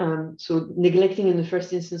say, so neglecting in the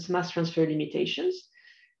first instance mass transfer limitations.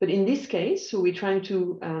 But in this case, so we're trying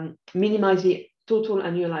to minimize the total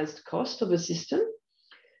annualized cost of a system.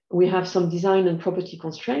 We have some design and property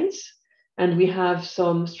constraints, and we have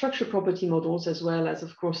some structure property models, as well as,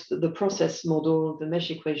 of course, the process model, the mesh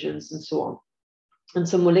equations, and so on, and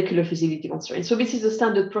some molecular feasibility constraints. So this is a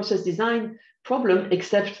standard process design problem,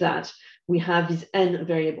 except that we have these n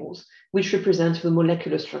variables, which represent the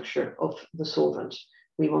molecular structure of the solvent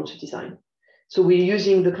we want to design. So we're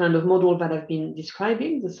using the kind of model that I've been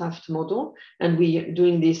describing, the SAFT model, and we're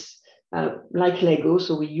doing this like Lego.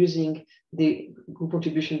 So we're using the group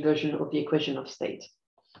contribution version of the equation of state.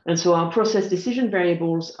 And so our process decision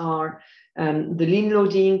variables are the lean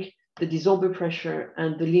loading, the desorber pressure,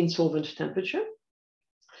 and the lean solvent temperature.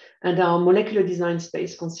 And our molecular design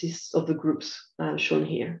space consists of the groups shown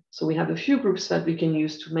here. So we have a few groups that we can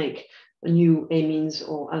use to make new amines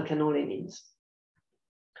or alkanol amines.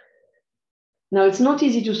 Now, it's not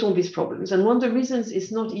easy to solve these problems. And one of the reasons it's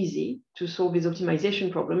not easy to solve these optimization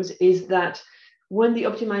problems is that when the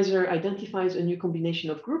optimizer identifies a new combination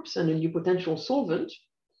of groups and a new potential solvent,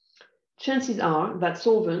 chances are that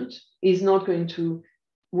solvent is not going to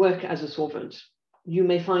work as a solvent. You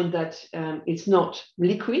may find that it's not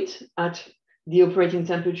liquid at the operating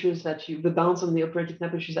temperatures that the bounds on the operating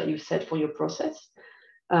temperatures that you've set for your process.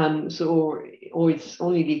 Or it's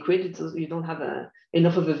only liquid, you don't have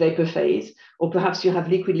enough of a vapor phase, or perhaps you have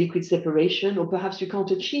liquid-liquid separation, or perhaps you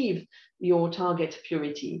can't achieve your target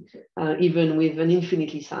purity, even with an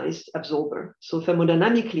infinitely sized absorber. So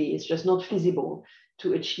thermodynamically, it's just not feasible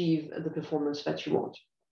to achieve the performance that you want.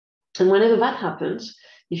 And whenever that happens,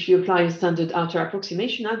 if you apply a standard outer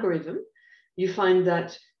approximation algorithm, you find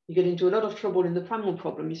that you get into a lot of trouble in the primal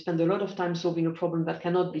problem. You spend a lot of time solving a problem that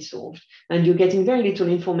cannot be solved, and you're getting very little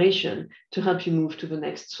information to help you move to the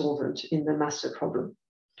next solvent in the master problem.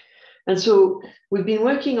 And so we've been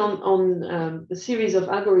working on a series of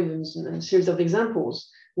algorithms and a series of examples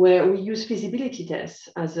where we use feasibility tests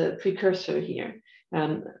as a precursor here.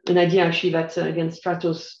 An idea actually that, again,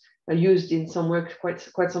 Stratos used in some work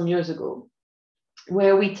quite some years ago,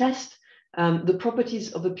 where we test the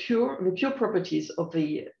properties of the pure properties of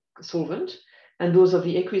the solvent and those of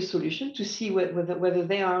the aqueous solution to see whether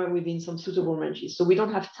they are within some suitable ranges. So we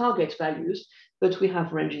don't have target values, but we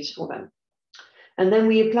have ranges for them. And then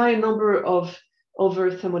we apply a number of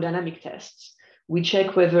other thermodynamic tests. We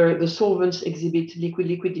check whether the solvents exhibit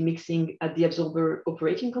liquid-liquid mixing at the absorber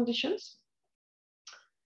operating conditions.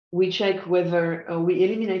 We check whether we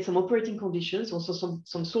eliminate some operating conditions, also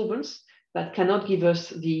some solvents that cannot give us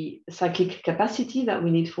the cyclic capacity that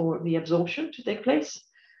we need for the absorption to take place.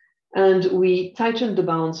 And we tighten the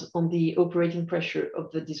bounds on the operating pressure of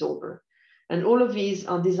the desorber. And all of these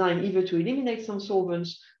are designed either to eliminate some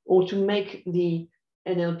solvents or to make the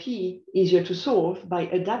NLP easier to solve by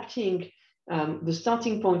adapting the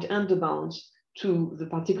starting point and the bounds to the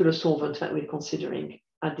particular solvent that we're considering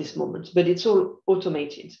at this moment. But it's all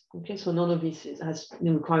automated, okay? So none of this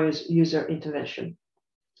requires user intervention.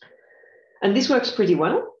 And this works pretty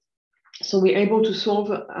well. So we're able to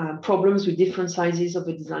solve problems with different sizes of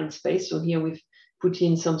the design space. So here we've put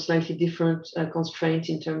in some slightly different constraints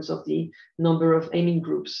in terms of the number of amine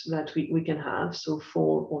groups that we can have, so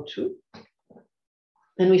 4 or 2.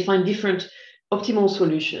 And we find different optimal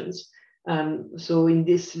solutions. So in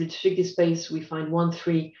this restricted space, we find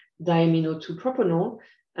 1,3-diamino-2-propanol.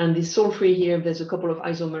 And this sulfur here, there's a couple of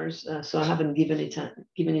isomers, so I haven't given it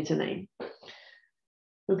a name.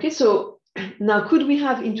 Okay, so now, could we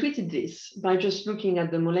have intuited this by just looking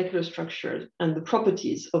at the molecular structure and the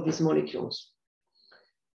properties of these molecules?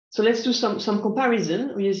 So let's do some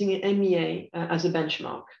comparison using an MEA as a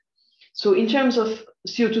benchmark. So in terms of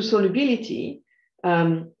CO2 solubility,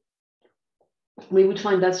 we would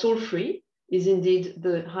find that sulfur is indeed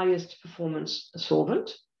the highest performance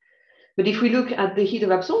solvent. But if we look at the heat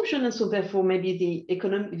of absorption, and so therefore maybe the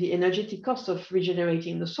energetic cost of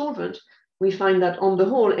regenerating the solvent, we find that on the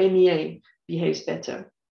whole, MEA behaves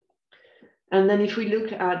better. And then if we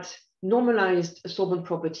look at normalized solvent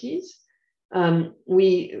properties,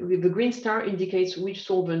 the green star indicates which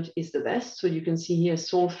solvent is the best. So you can see here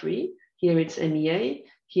Sol3, here it's MEA,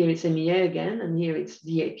 here it's MEA again, and here it's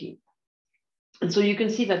DAP. And so you can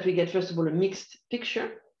see that we get, first of all, a mixed picture,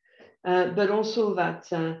 but also that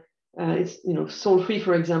it's, Sol3,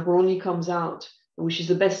 for example, only comes out, which is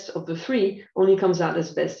the best of the 3, only comes out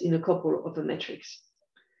as best in a couple of the metrics.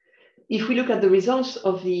 If we look at the results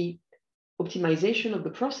of the optimization of the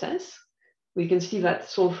process, we can see that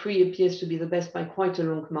Sol3 appears to be the best by quite a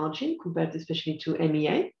long margin, compared especially to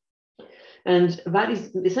MEA. And that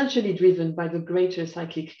is essentially driven by the greater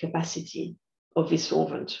cyclic capacity of this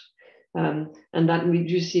solvent. And that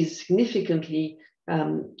reduces significantly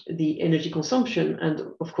the energy consumption, and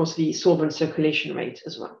of course the solvent circulation rate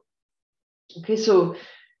as well. Okay, so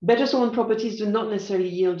better solvent properties do not necessarily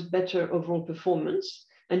yield better overall performance.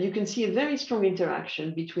 And you can see a very strong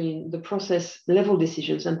interaction between the process level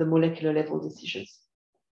decisions and the molecular level decisions.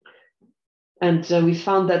 And we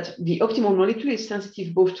found that the optimal molecule is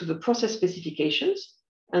sensitive both to the process specifications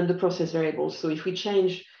and the process variables. So if we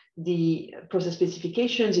change the process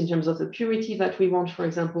specifications in terms of the purity that we want, for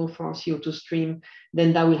example, for our CO2 stream,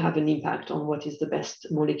 then that will have an impact on what is the best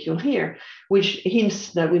molecule here, which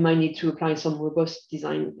hints that we might need to apply some robust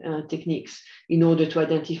design techniques in order to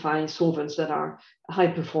identify solvents that are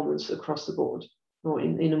high performance across the board, or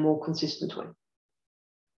in a more consistent way.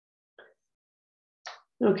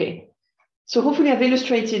 Okay, so hopefully I've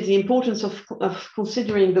illustrated the importance of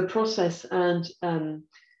considering the process and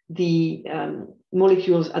the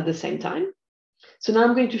molecules at the same time. So now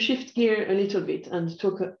I'm going to shift gear a little bit and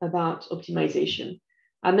talk about optimization.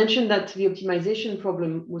 I mentioned that the optimization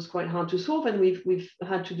problem was quite hard to solve, and we've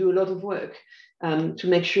had to do a lot of work to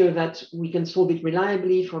make sure that we can solve it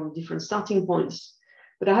reliably from different starting points.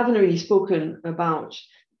 But I haven't really spoken about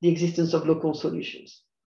the existence of local solutions.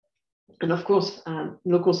 And of course,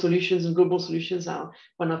 local solutions and global solutions are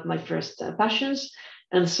one of my first passions.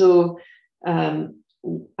 And so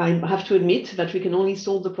I have to admit that we can only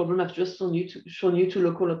solve the problem I've just shown you to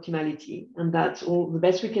local optimality, and that all the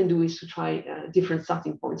best we can do is to try different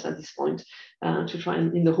starting points at this point, to try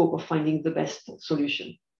and in the hope of finding the best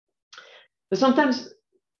solution. But sometimes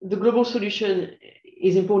the global solution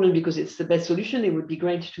is important because it's the best solution. It would be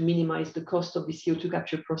great to minimize the cost of the CO2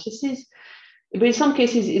 capture processes. But in some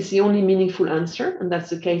cases, it's the only meaningful answer, and that's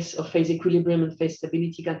the case of phase equilibrium and phase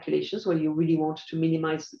stability calculations, where you really want to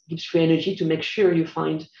minimize Gibbs free energy to make sure you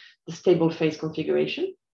find the stable phase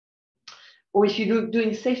configuration. Or if you're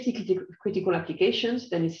doing safety critical applications,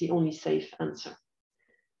 then it's the only safe answer.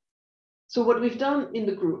 So what we've done in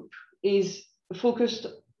the group is focused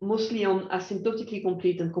mostly on asymptotically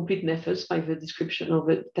complete and complete methods by the description of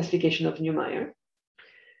the classification of Neumayer,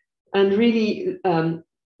 and really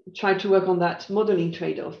try to work on that modeling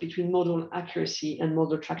trade-off between model accuracy and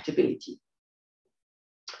model tractability.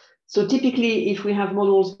 So typically, if we have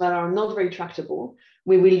models that are not very tractable,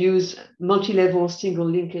 we will use multi-level single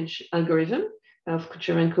linkage algorithm of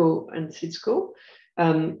Kucherenko and Sitsko,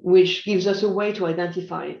 which gives us a way to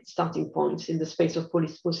identify starting points in the space of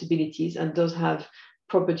possibilities and does have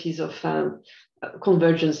properties of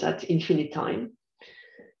convergence at infinite time.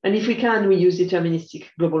 And if we can, we use deterministic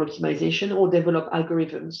global optimization or develop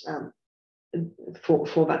algorithms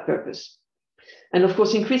for that purpose. And of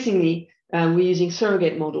course, increasingly, we're using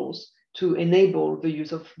surrogate models to enable the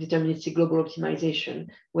use of deterministic global optimization,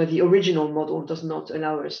 where the original model does not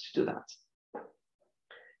allow us to do that.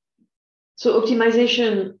 So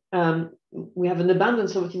optimization, we have an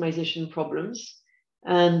abundance of optimization problems.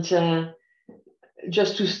 And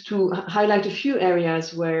just to highlight a few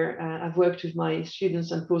areas where I've worked with my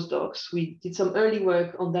students and postdocs, we did some early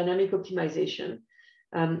work on dynamic optimization.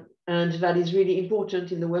 And that is really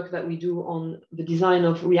important in the work that we do on the design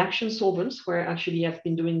of reaction solvents, where actually I've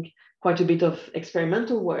been doing quite a bit of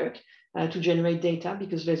experimental work to generate data,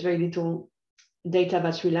 because there's very little data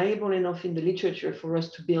that's reliable enough in the literature for us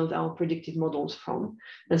to build our predictive models from.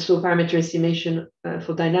 And so parameter estimation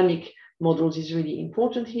for dynamic models is really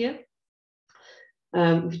important here.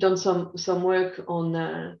 We've done some work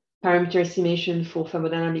on parameter estimation for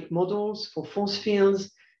thermodynamic models, for force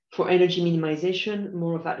fields, for energy minimization,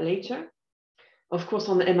 more of that later. Of course,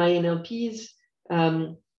 on the MINLPs,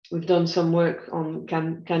 we've done some work on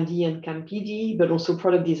CAMD and CAMPD, but also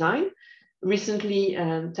product design. Recently,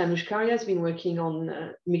 Tanush Karya has been working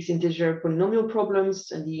on mixed integer polynomial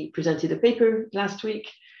problems, and he presented a paper last week.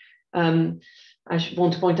 I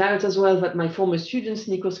want to point out as well that my former students,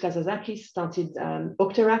 Nikos Kazazakis, started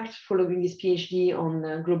Octeract following his PhD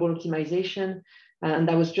on global optimization, and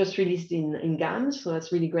that was just released in GAMS. So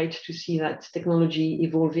that's really great to see that technology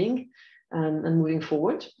evolving and moving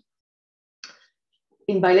forward.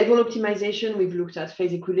 In bilevel optimization, we've looked at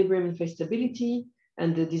phase equilibrium and phase stability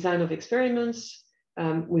and the design of experiments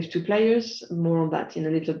with two players. More on that in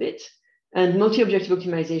a little bit. And multi-objective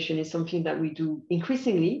optimization is something that we do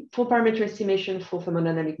increasingly for parameter estimation for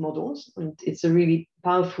thermodynamic models. And it's a really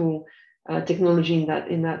powerful technology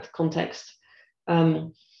in that context,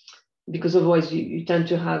 because otherwise you tend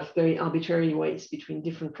to have very arbitrary weights between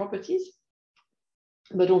different properties,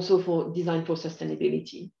 but also for design for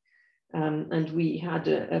sustainability. And we had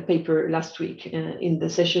a paper last week in the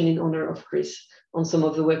session in honor of Chris on some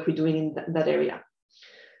of the work we're doing in that area.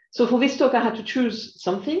 So for this talk, I had to choose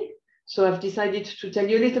something. So I've decided to tell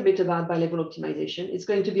you a little bit about bi-level optimization. It's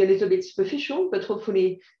going to be a little bit superficial, but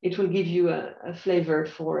hopefully it will give you a flavor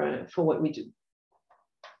for what we do.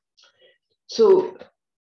 So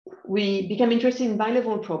we become interested in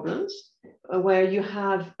bi-level problems where you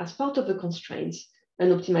have, as part of the constraints, an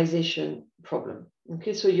optimization problem.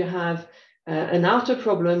 Okay, so you have an outer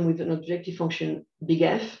problem with an objective function big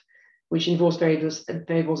F, which involves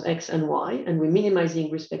variables x and y, and we're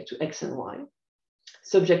minimizing respect to x and y,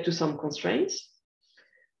 subject to some constraints.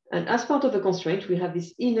 And as part of the constraint, we have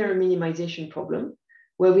this inner minimization problem,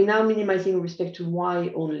 where we're now minimizing with respect to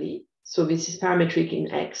y only. So this is parametric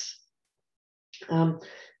in x.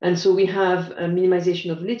 And so we have a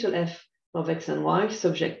minimization of little f of x and y,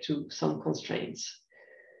 subject to some constraints.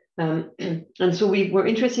 And so we were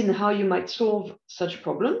interested in how you might solve such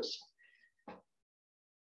problems.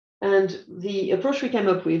 And the approach we came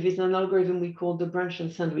up with is an algorithm we call the branch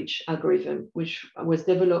and sandwich algorithm, which was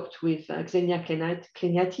developed with Xenia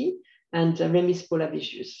Kleniati and Remis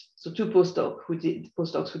Polavicius. So two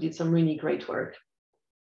postdocs who did some really great work.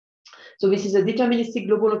 So this is a deterministic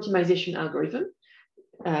global optimization algorithm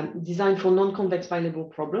designed for non-convex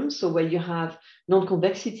bi-level problems. So where you have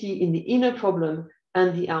non-convexity in the inner problem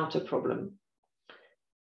and the outer problem.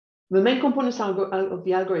 The main components of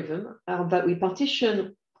the algorithm are that we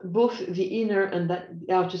partition both the inner and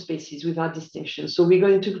the outer spaces without distinction. So we're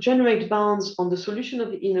going to generate bounds on the solution of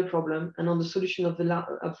the inner problem and on the solution of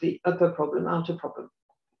the upper problem, outer problem.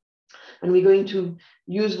 And we're going to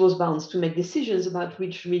use those bounds to make decisions about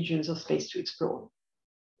which regions of space to explore.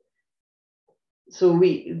 So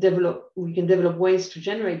we can develop ways to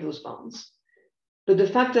generate those bounds. But the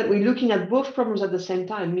fact that we're looking at both problems at the same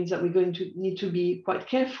time means that we're going to need to be quite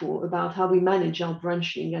careful about how we manage our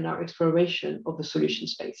branching and our exploration of the solution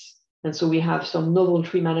space. And so we have some novel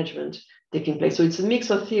tree management taking place. So it's a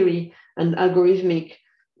mix of theory and algorithmic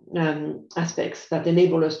aspects that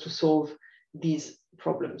enable us to solve these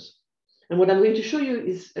problems. And what I'm going to show you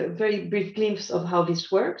is a very brief glimpse of how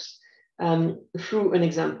this works through an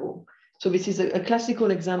example. So this is a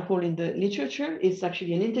classical example in the literature. It's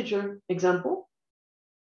actually an integer example,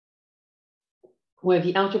 where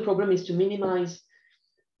the outer problem is to minimize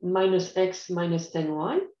minus x minus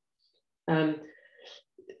 10y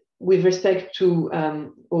with respect to,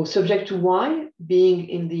 or subject to y being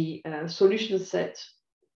in the solution set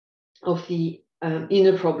of the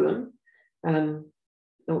inner problem,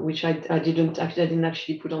 which I didn't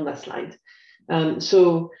actually put on that slide.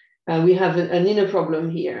 We have an inner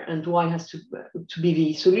problem here, and y has to be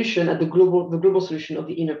the solution at the global solution of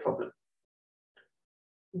the inner problem.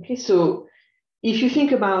 Okay, so if you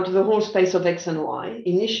think about the whole space of x and y,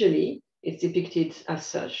 initially it's depicted as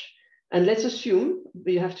such. And let's assume,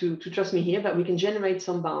 you have to trust me here, that we can generate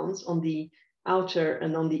some bounds on the outer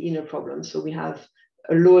and on the inner problem. So we have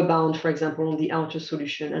a lower bound, for example, on the outer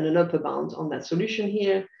solution and an upper bound on that solution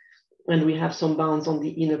here. And we have some bounds on the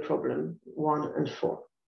inner problem, 1 and 4.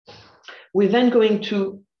 We're then going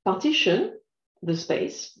to partition the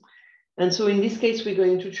space. And so in this case, we're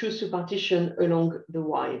going to choose to partition along the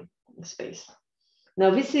y space. Now,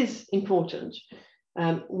 this is important.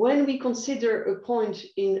 When we consider a point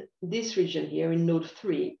in this region here in node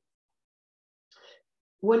 3,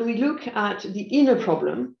 when we look at the inner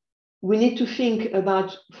problem, we need to think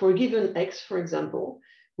about, for a given x, for example,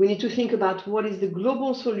 we need to think about what is the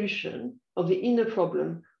global solution of the inner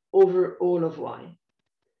problem over all of y.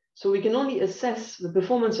 So we can only assess the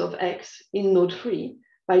performance of x in node 3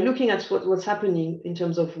 by looking at what's happening in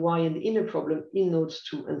terms of y and the inner problem in nodes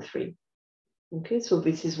 2 and 3. Okay, so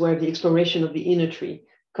this is where the exploration of the inner tree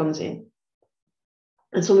comes in.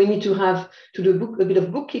 And so we need to do a bit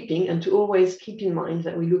of bookkeeping and to always keep in mind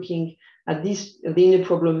that we're looking at the inner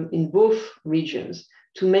problem in both regions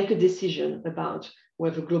to make a decision about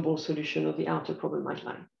where the global solution of the outer problem might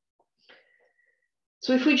lie.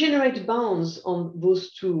 So if we generate bounds on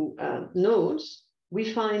those two nodes,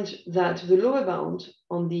 we find that the lower bound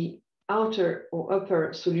on the outer or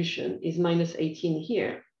upper solution is minus 18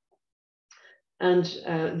 here. And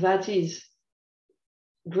that is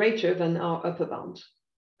greater than our upper bound.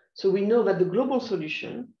 So we know that the global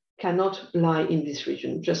solution cannot lie in this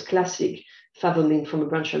region, just classic fathoming from a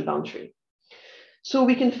branch and bound tree. So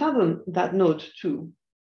we can fathom that node too,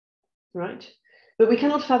 right? But we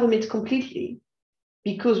cannot fathom it completely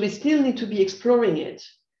because we still need to be exploring it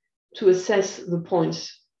to assess the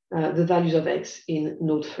points, the values of x in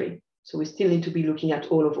node 3. So we still need to be looking at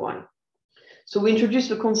all of y. So we introduce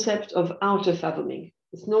the concept of outer fathoming.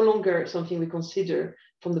 It's no longer something we consider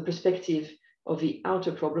from the perspective of the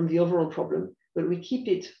outer problem, the overall problem, but we keep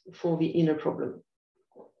it for the inner problem.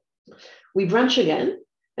 We branch again,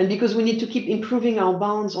 And because we need to keep improving our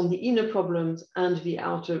bounds on the inner problems and the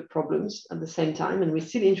outer problems at the same time, and we're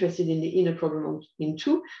still interested in the inner problem in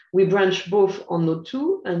 2, we branch both on node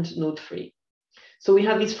 2 and node 3. So we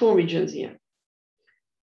have these 4 regions here.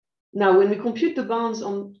 Now, when we compute the bounds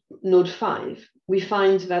on node 5, we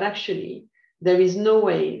find that actually there is no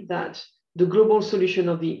way that the global solution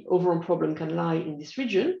of the overall problem can lie in this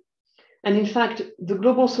region. And in fact, the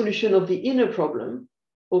global solution of the inner problem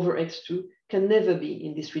over X2 can never be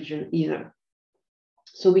in this region either.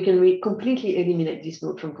 So we can completely eliminate this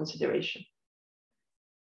node from consideration.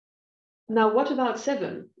 Now, what about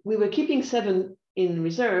 7? We were keeping 7 in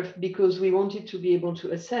reserve because we wanted to be able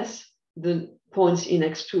to assess the points in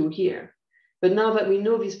X2 here. But now that we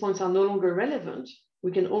know these points are no longer relevant,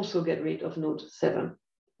 we can also get rid of node 7.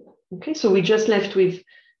 Okay, so we just left with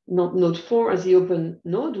node 4 as the open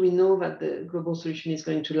node. We know that the global solution is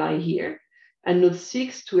going to lie here. And node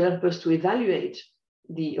 6 to help us to evaluate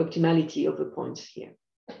the optimality of the points here.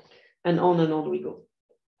 And on we go.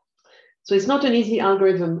 So it's not an easy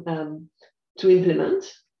algorithm to implement,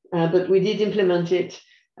 but we did implement it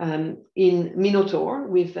in Minotaur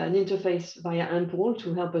with an interface via Imperial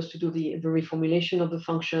to help us to do the reformulation of the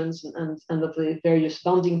functions and of the various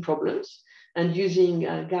bounding problems, and using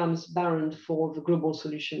GAM's Baron for the global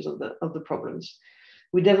solutions of the problems.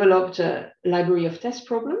 We developed a library of test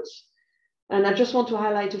problems, and I just want to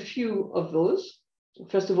highlight a few of those.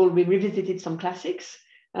 First of all, we revisited some classics,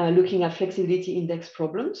 looking at flexibility index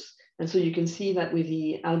problems. And so you can see that with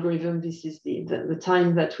the algorithm, this is the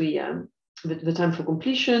time that we, the time for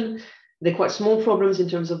completion. They're quite small problems in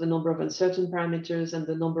terms of the number of uncertain parameters and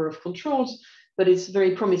the number of controls, but it's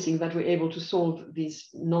very promising that we're able to solve these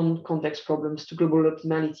non-convex problems to global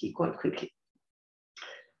optimality quite quickly.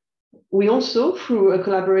 We also, through a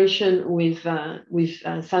collaboration with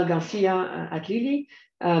Sal Garcia at Lilly,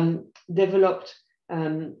 developed,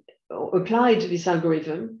 applied this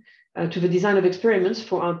algorithm to the design of experiments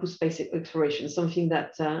for output space exploration, something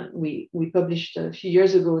that we published a few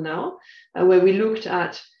years ago now, where we looked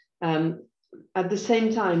at the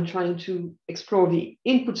same time trying to explore the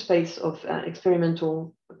input space of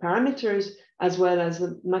experimental parameters, as well as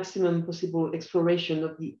the maximum possible exploration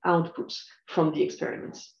of the outputs from the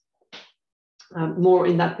experiments. More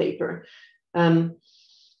in that paper.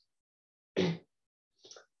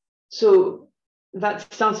 So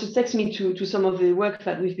that starts to take me to some of the work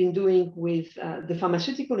that we've been doing with the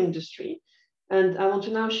pharmaceutical industry. And I want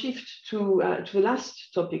to now shift to the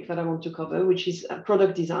last topic that I want to cover, which is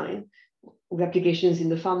product design with applications in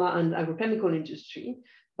the pharma and agrochemical industry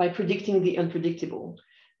by predicting the unpredictable.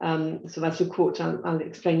 So that's a quote I'll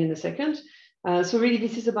explain in a second. So really,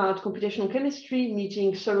 this is about computational chemistry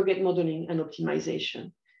meeting surrogate modeling and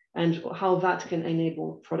optimization, and how that can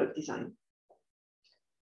enable product design.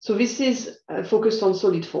 So this is focused on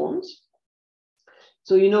solid forms.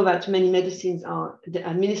 So you know that many medicines are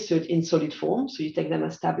administered in solid form, so you take them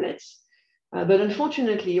as tablets. But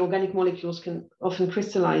unfortunately, organic molecules can often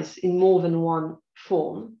crystallize in more than one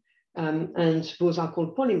form, and those are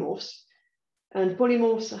called polymorphs. And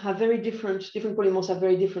polymorphs have different polymorphs have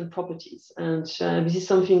very different properties. And this is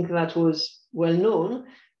something that was well known,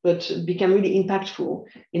 but became really impactful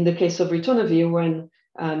in the case of ritonavir, when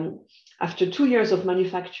after 2 years of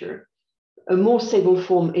manufacture, a more stable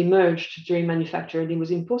form emerged during manufacture, and it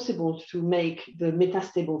was impossible to make the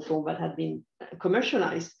metastable form that had been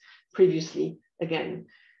commercialized previously again.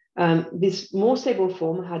 This more stable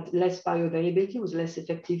form had less bioavailability, was less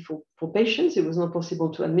effective for patients. It was not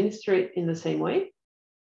possible to administer it in the same way.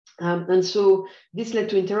 And so this led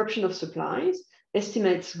to interruption of supplies.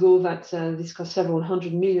 Estimates go that this cost several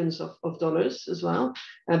hundred millions of dollars as well.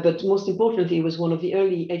 But most importantly, it was one of the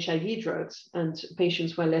early HIV drugs, and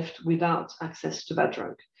patients were left without access to that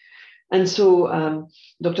drug. And so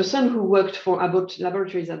Dr. Sun, who worked for Abbott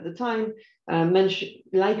Laboratories at the time,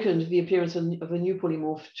 likened the appearance of a new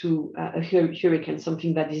polymorph to a hurricane,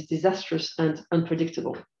 something that is disastrous and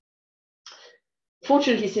unpredictable.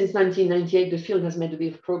 Fortunately, since 1998, the field has made a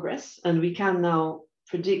bit of progress, and we can now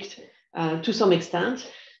predict, to some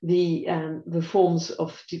extent, the forms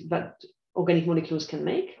that organic molecules can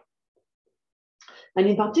make. And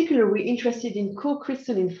in particular, we're interested in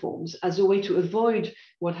co-crystalline forms as a way to avoid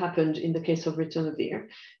what happened in the case of ritonavir.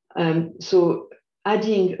 So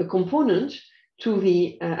adding a component to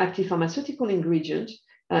the active pharmaceutical ingredient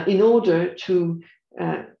in order to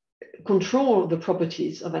control the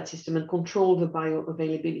properties of that system and control the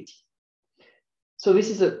bioavailability. So this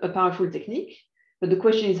is a powerful technique, but the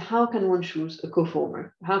question is, how can one choose a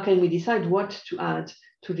coformer? How can we decide what to add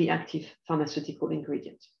to the active pharmaceutical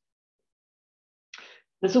ingredient?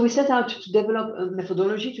 And so we set out to develop a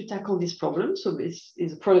methodology to tackle this problem. So this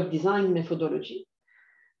is a product design methodology.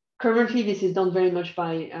 Currently, this is done very much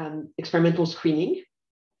by experimental screening.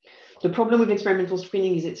 The problem with experimental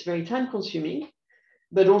screening is it's very time consuming,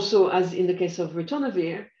 but also, as in the case of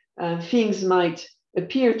ritonavir, things might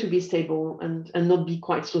appear to be stable and not be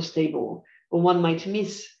quite so stable, or one might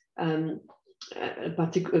miss a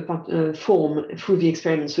particular form through the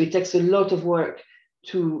experiment. So it takes a lot of work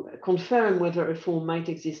to confirm whether a form might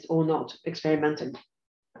exist or not experimentally.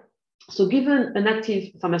 So given an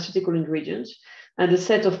active pharmaceutical ingredient and a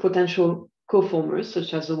set of potential coformers,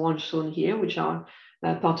 such as the ones shown here, which are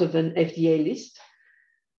part of an FDA list,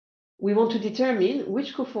 we want to determine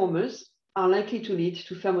which coformers are likely to lead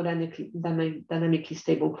to thermodynamically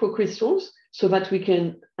stable co-crystals so that we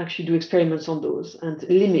can actually do experiments on those and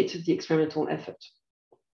limit the experimental effort.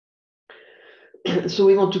 So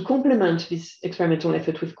we want to complement this experimental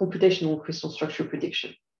effort with computational crystal structure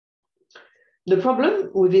prediction. The problem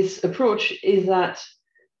with this approach is that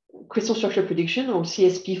crystal structure prediction, or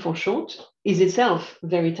CSP for short, is itself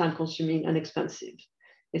very time consuming and expensive.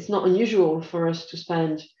 It's not unusual for us to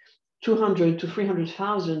spend 200 to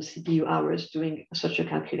 300,000 CPU hours doing such a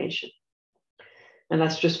calculation. And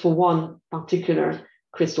that's just for one particular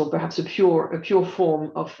crystal, perhaps a pure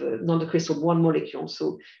form of not a crystal, one molecule,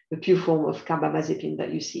 so the pure form of carbamazepine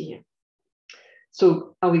that you see here.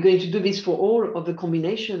 So are we going to do this for all of the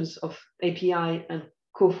combinations of API and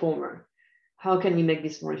coformer? How can we make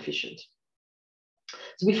this more efficient?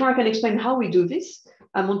 So before I can explain how we do this,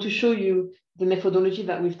 I want to show you the methodology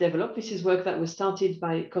that we've developed. This is work that was started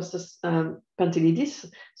by Kostas Pantelidis.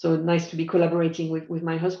 So nice to be collaborating with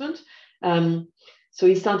my husband. So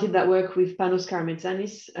he started that work with Panos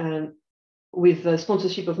Karametzanis, with the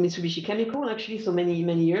sponsorship of Mitsubishi Chemical, actually, so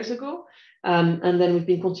many years ago. And then we've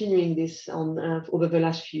been continuing this on over the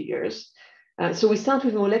last few years. So we start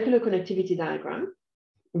with a molecular connectivity diagram.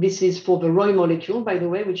 This is for the ROI molecule, by the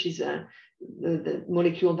way, which is the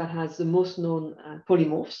molecule that has the most known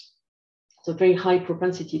polymorphs. So very high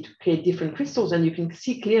propensity to create different crystals. And you can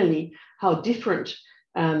see clearly how different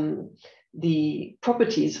the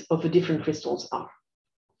properties of the different crystals are.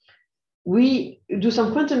 We do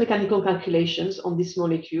some quantum mechanical calculations on this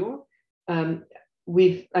molecule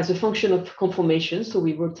as a function of conformation. So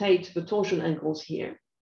we rotate the torsion angles here,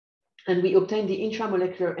 and we obtain the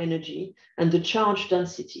intramolecular energy and the charge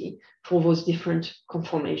density for those different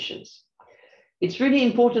conformations. It's really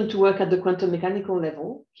important to work at the quantum mechanical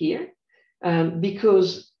level here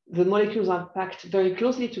because the molecules are packed very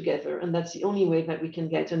closely together, and that's the only way that we can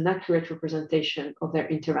get an accurate representation of their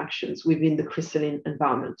interactions within the crystalline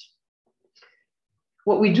environment.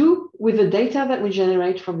 What we do with the data that we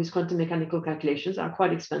generate from these quantum mechanical calculations are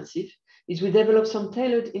quite expensive, is we develop some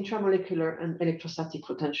tailored intramolecular and electrostatic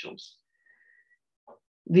potentials.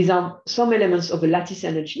 These are some elements of the lattice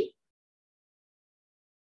energy.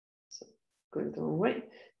 So, going the wrong way.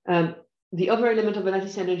 The other element of the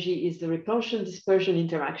lattice energy is the repulsion-dispersion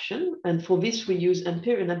interaction. And for this, we use an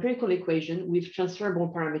empirical equation with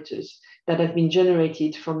transferable parameters that have been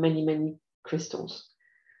generated from many crystals.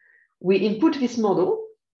 We input this model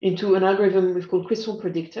into an algorithm we've called Crystal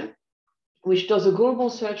Predictor, which does a global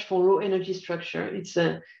search for low energy structure. It's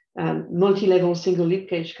a multi-level single lead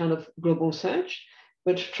cage kind of global search,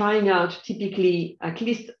 but trying out typically at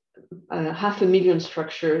least 500,000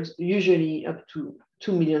 structures, usually up to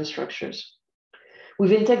 2 million structures. We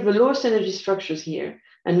then take the lowest energy structures here,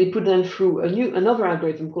 and we put them through another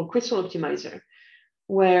algorithm called Crystal Optimizer,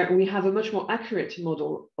 where we have a much more accurate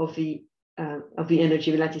model of the energy,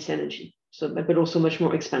 the lattice energy, but also much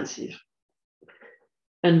more expensive.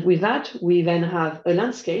 And with that, we then have a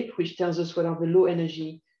landscape which tells us what are the low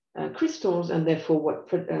energy crystals and therefore what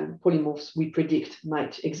polymorphs we predict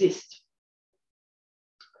might exist.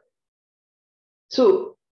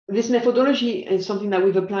 So this methodology is something that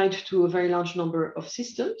we've applied to a very large number of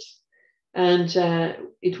systems, and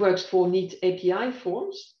it works for neat API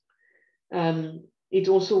forms. It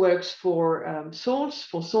also works for salts,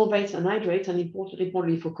 for solvates and hydrates, and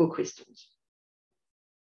importantly for co-crystals.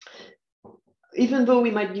 Even though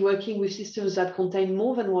we might be working with systems that contain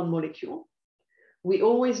more than one molecule, we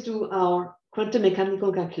always do our quantum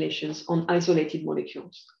mechanical calculations on isolated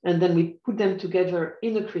molecules. And then we put them together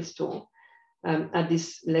in a crystal at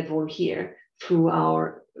this level here through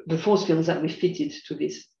the force fields that we fitted to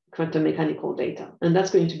this quantum mechanical data. And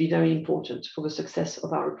that's going to be very important for the success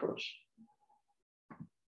of our approach.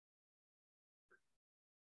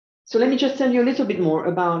 So let me just tell you a little bit more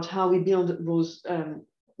about how we build those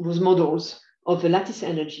models of the lattice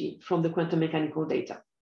energy from the quantum mechanical data.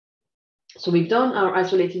 So we've done our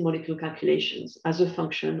isolated molecule calculations as a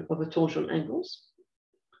function of the torsion angles.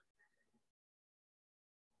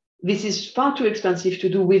 this is far too expensive to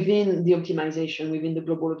do within the optimization, within the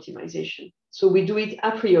global optimization. So we do it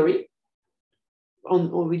a priori,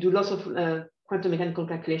 or we do lots of quantum mechanical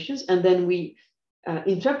calculations, and then we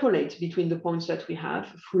interpolate between the points that we have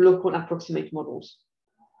through local approximate models.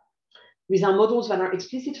 These are models that are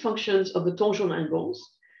explicit functions of the torsion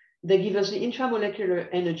angles. They give us the intramolecular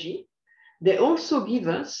energy. They also give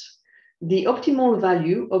us the optimal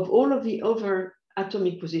value of all of the other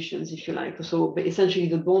atomic positions, if you like. So essentially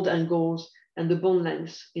the bond angles and the bond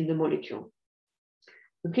lengths in the molecule.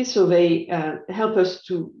 Okay, so they help us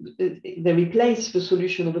to, they replace the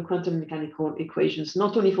solution of the quantum mechanical equations,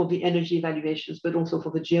 not only for the energy evaluations, but also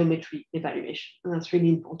for the geometry evaluation. And that's really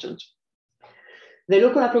important. The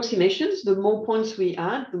local approximations, the more points we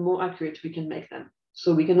add, the more accurate we can make them.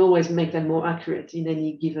 So we can always make them more accurate in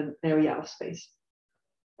any given area of space.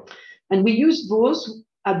 And we use those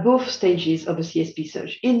at both stages of a CSP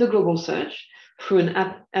search. In the global search, through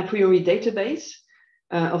an a priori database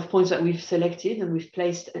of points that we've selected and we've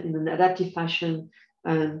placed in an adaptive fashion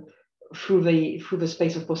through the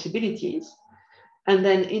space of possibilities. And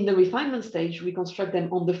then in the refinement stage, we construct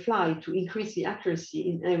them on the fly to increase the accuracy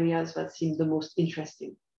in areas that seem the most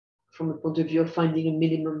interesting from the point of view of finding a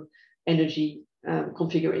minimum energy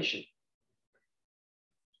configuration.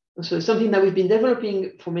 So something that we've been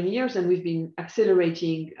developing for many years, and we've been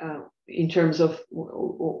accelerating in terms of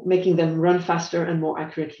making them run faster and more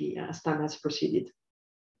accurately as time has proceeded.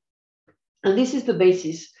 And this is the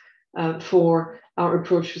basis for our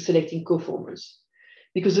approach to selecting coformers,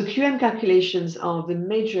 because the QM calculations are the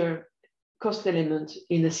major cost element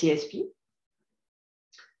in the CSP.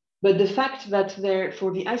 But the fact that they're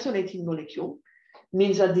for the isolated molecule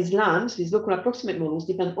means that these LAMs, these local approximate models,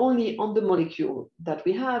 depend only on the molecule that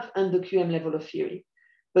we have and the QM level of theory.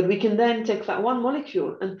 But we can then take that one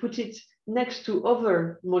molecule and put it next to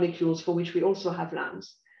other molecules for which we also have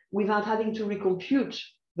LAMs without having to recompute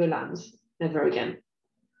the LAMs ever again.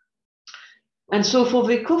 And so for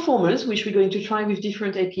the coformers, which we're going to try with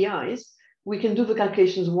different APIs, we can do the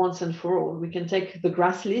calculations once and for all. We can take the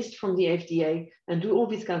GRASS list from the FDA and do all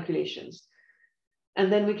these calculations. And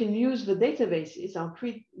then we can use the databases, our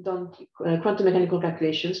pre-done quantum mechanical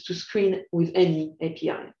calculations, to screen with any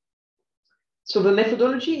API. So the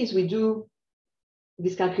methodology is we do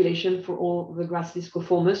this calculation for all the GRASS list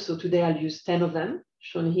coformers. So today I'll use 10 of them,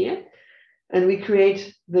 shown here. And we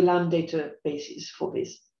create the LAM databases for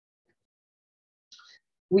this.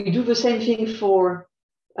 We do the same thing for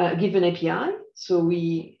a given API. So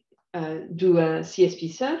we do a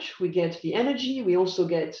CSP search. We get the energy. We also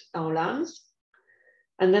get our LAMs.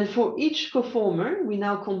 And then for each coformer, we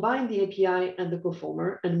now combine the API and the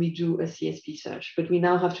coformer, and we do a CSP search. But we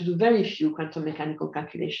now have to do very few quantum mechanical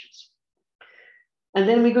calculations. And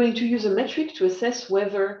then we're going to use a metric to assess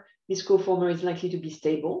whether this coformer is likely to be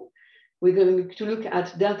stable. We're going to look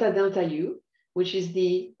at delta delta U, which is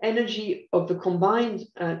the energy of the combined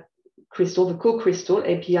crystal, the co-crystal,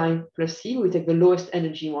 API plus C. We take the lowest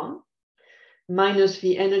energy one, minus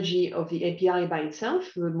the energy of the API by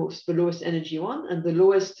itself, the lowest energy one, and the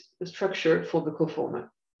lowest structure for the coformer.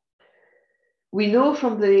 We know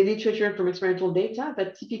from the literature, from experimental data,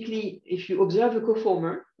 that typically if you observe a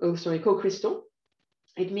co-crystal,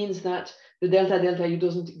 it means that the delta delta U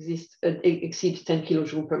doesn't exceed 10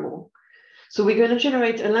 kilojoules per mole. So we're going to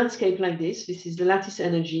generate a landscape like this. This is the lattice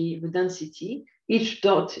energy, the density. Each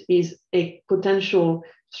dot is a potential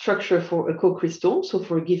structure for a co-crystal, so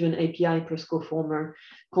for a given API plus coformer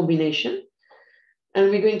combination. And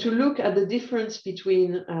we're going to look at the difference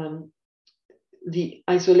between the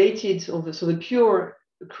isolated, so the pure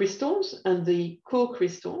crystals and the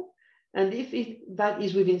co-crystal. And if that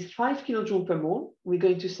is within 5 kilojoules per mole, we're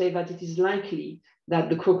going to say that it is likely that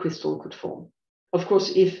the co-crystal could form. Of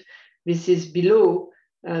course, if this is below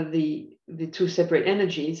the two separate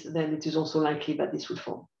energies, then it is also likely that this would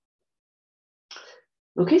form.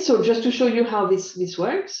 Okay, so just to show you how this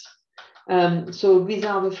works. So these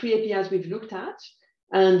are the three APIs we've looked at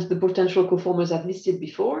and the potential coformers I've listed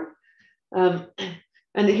before.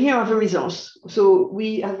 And here are the results. So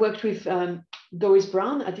we have worked with Doris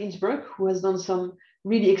Brown at Innsbruck, who has done some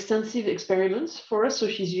really extensive experiments for us. So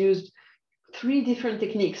she's used 3 different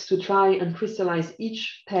techniques to try and crystallize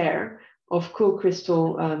each pair of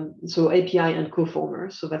co-crystal, so API and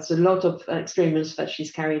coformer. So that's a lot of experiments that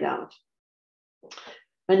she's carried out.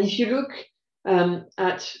 And if you look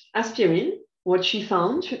at aspirin, what she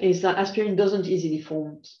found is that aspirin doesn't easily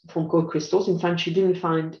form co-crystals. In fact, she didn't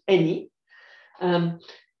find any.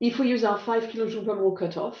 If we use our 5 kilojoule per mole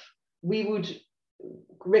cutoff, we would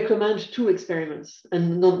recommend 2 experiments,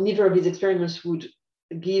 and neither of these experiments would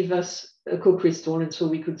give us a co-crystal, and so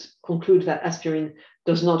we could conclude that aspirin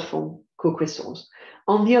does not form co-crystals.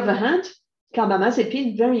 On the other hand,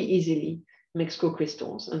 carbamazepine very easily makes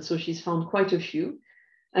co-crystals, and so she's found quite a few,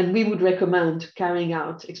 and we would recommend carrying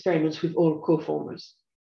out experiments with all co-formers.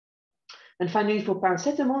 And finally, for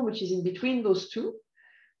paracetamol, which is in between those two,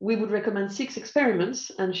 we would recommend 6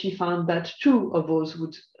 experiments, and she found that 2 of those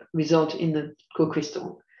would result in the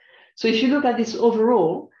co-crystal. So if you look at this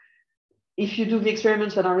overall, if you do the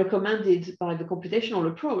experiments that are recommended by the computational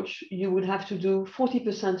approach, you would have to do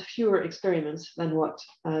 40% fewer experiments than what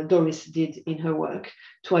Doris did in her work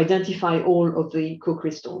to identify all of the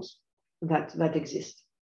co-crystals that exist.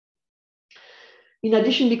 In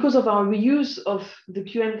addition, because of our reuse of the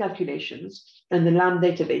QM calculations and the LAM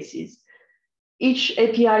databases, each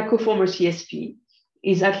API coformer CSP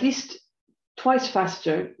is at least twice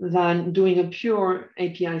faster than doing a pure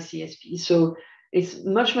API CSP. So it's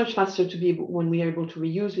much, much faster to be able, when we are able to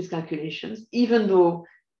reuse these calculations, even though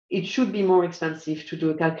it should be more expensive to do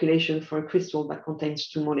a calculation for a crystal that contains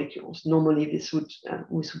 2 molecules. Normally, this would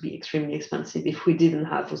be extremely expensive if we didn't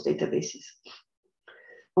have those databases.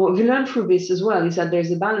 What we learned through this as well is that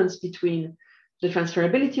there's a balance between the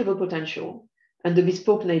transferability of a potential and the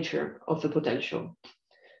bespoke nature of the potential.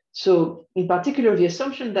 So in particular, the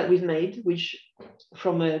assumption that we've made, which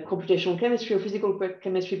from a computational chemistry or physical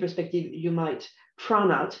chemistry perspective, you might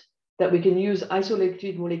frown at, that we can use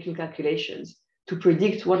isolated molecule calculations to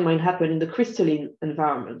predict what might happen in the crystalline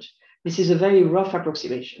environment. This is a very rough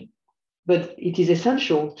approximation, but it is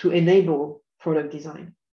essential to enable product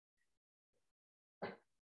design.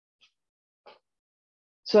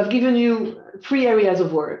 So I've given you 3 areas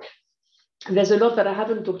of work. There's a lot that I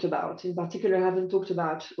haven't talked about. In particular, I haven't talked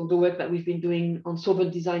about all the work that we've been doing on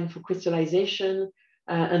solvent design for crystallization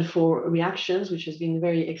and for reactions, which has been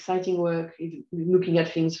very exciting work, looking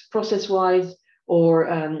at things process-wise,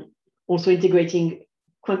 or also integrating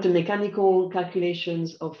quantum mechanical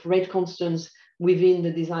calculations of rate constants within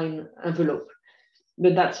the design envelope.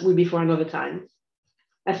 But that will be for another time.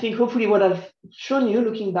 I think hopefully what I've shown you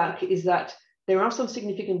looking back is that there are some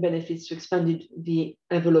significant benefits to expanding the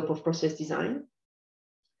envelope of process design,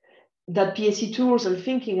 that PSC tools and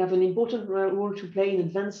thinking have an important role to play in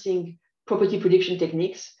advancing property prediction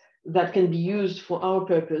techniques that can be used for our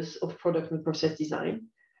purpose of product and process design.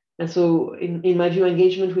 And so in my view,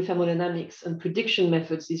 engagement with thermodynamics and prediction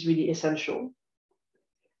methods is really essential.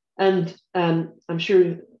 And I'm sure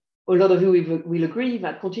a lot of you will agree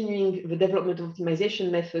that continuing the development of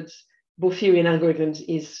optimization methods, both theory and algorithms,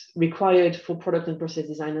 is required for product and process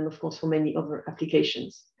design, and of course for many other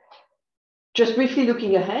applications. Just briefly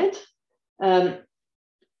looking ahead,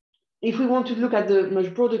 if we want to look at the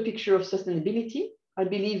much broader picture of sustainability, I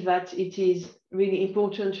believe that it is really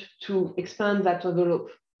important to expand that envelope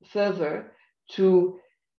further to,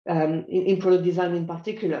 in product design in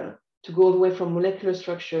particular, to go all the way from molecular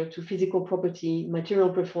structure to physical property, material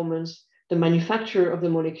performance, the manufacture of the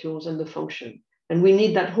molecules, and the function. And we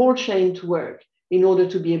need that whole chain to work in order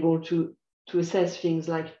to be able to assess things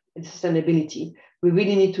like sustainability. We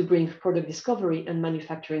really need to bring product discovery and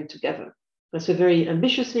manufacturing together. That's a very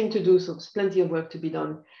ambitious thing to do, so there's plenty of work to be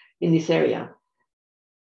done in this area.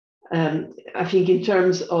 I think in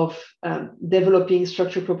terms of developing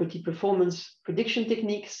structure property performance prediction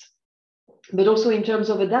techniques, but also in terms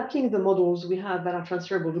of adapting the models we have that are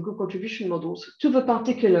transferable, the group contribution models, to the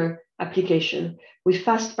particular application with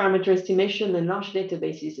fast parameter estimation and large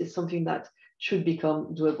databases is something that should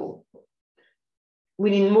become doable. We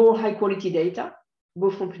need more high quality data,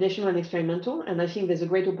 both computational and experimental, and I think there's a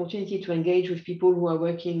great opportunity to engage with people who are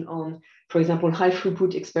working on, for example, high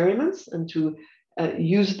throughput experiments, and to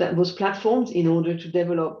use those platforms in order to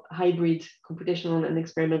develop hybrid computational and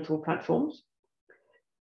experimental platforms.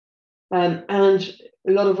 And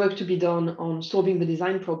a lot of work to be done on solving the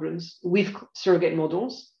design problems with surrogate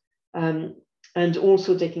models, and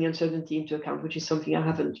also taking uncertainty into account, which is something I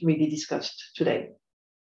haven't really discussed today.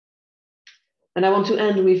 And I want to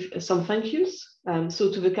end with some thank yous.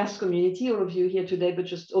 So to the CAST community, all of you here today, but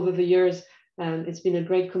just over the years, it's been a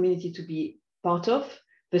great community to be part of.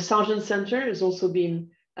 The Sargent Center has also been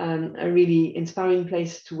a really inspiring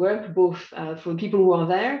place to work, both for people who are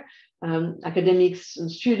there, academics and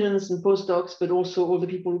students and postdocs, but also all the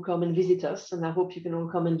people who come and visit us. And I hope you can all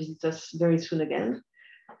come and visit us very soon again.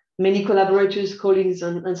 Many collaborators, colleagues,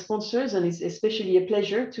 and sponsors, and it's especially a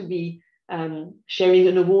pleasure to be sharing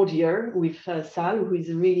an award here with Sal, who is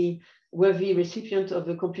a really worthy recipient of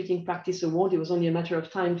the Computing Practice Award. It was only a matter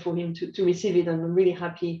of time for him to receive it, and I'm really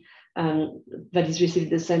happy that he's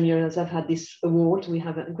received the same year as I've had this award. We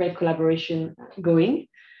have a great collaboration going.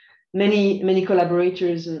 many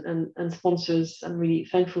collaborators and sponsors I'm really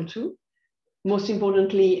thankful to. Most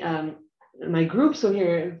importantly, my group. So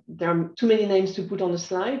here, there are too many names to put on the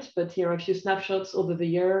slide, but here are a few snapshots over the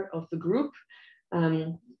year of the group.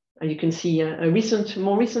 You can see a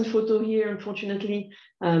more recent photo here, unfortunately,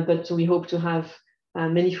 but we hope to have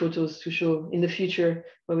many photos to show in the future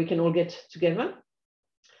where we can all get together.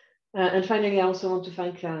 And finally, I also want to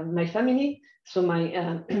thank my family. So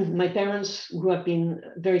my parents, who have been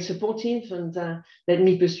very supportive and let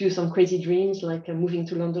me pursue some crazy dreams, like moving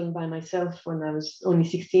to London by myself when I was only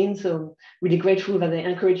 16. So I'm really grateful that they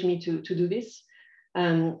encouraged me to do this.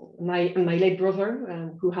 My late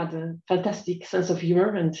brother, who had a fantastic sense of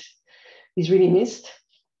humor and is really missed.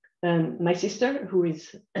 My sister, who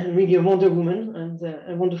is really a Wonder Woman and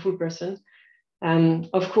a wonderful person.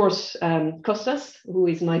 Of course, Kostas, who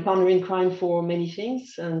is my partner in crime for many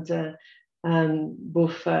things, and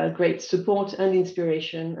both great support and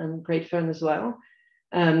inspiration and great fun as well.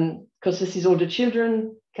 Kostas' older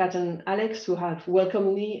children, Kat and Alex, who have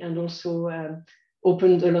welcomed me and also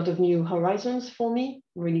opened a lot of new horizons for me.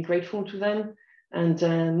 I'm really grateful to them.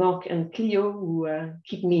 And Mark and Cleo, who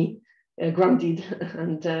keep me grounded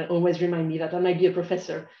and always remind me that I might be a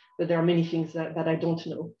professor, but there are many things that I don't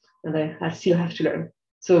know and I still have to learn.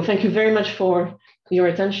 So thank you very much for your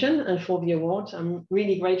attention and for the award. I'm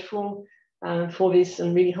really grateful for this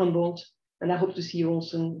and really humbled, and I hope to see you all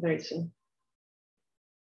soon, very soon.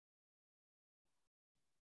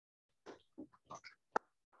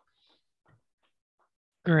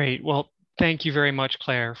 Great. Well, thank you very much,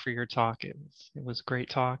 Claire, for your talk. It was a great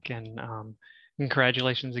talk, and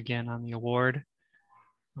congratulations again on the award.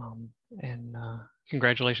 And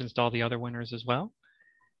congratulations to all the other winners as well.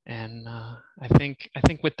 And I think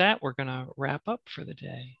with that, we're gonna wrap up for the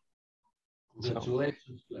day.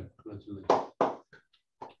 Congratulations, Claire. Congratulations.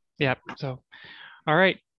 Yeah, so, all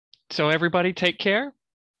right. So everybody take care.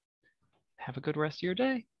 Have a good rest of your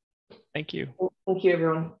day. Thank you. Thank you,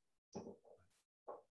 everyone.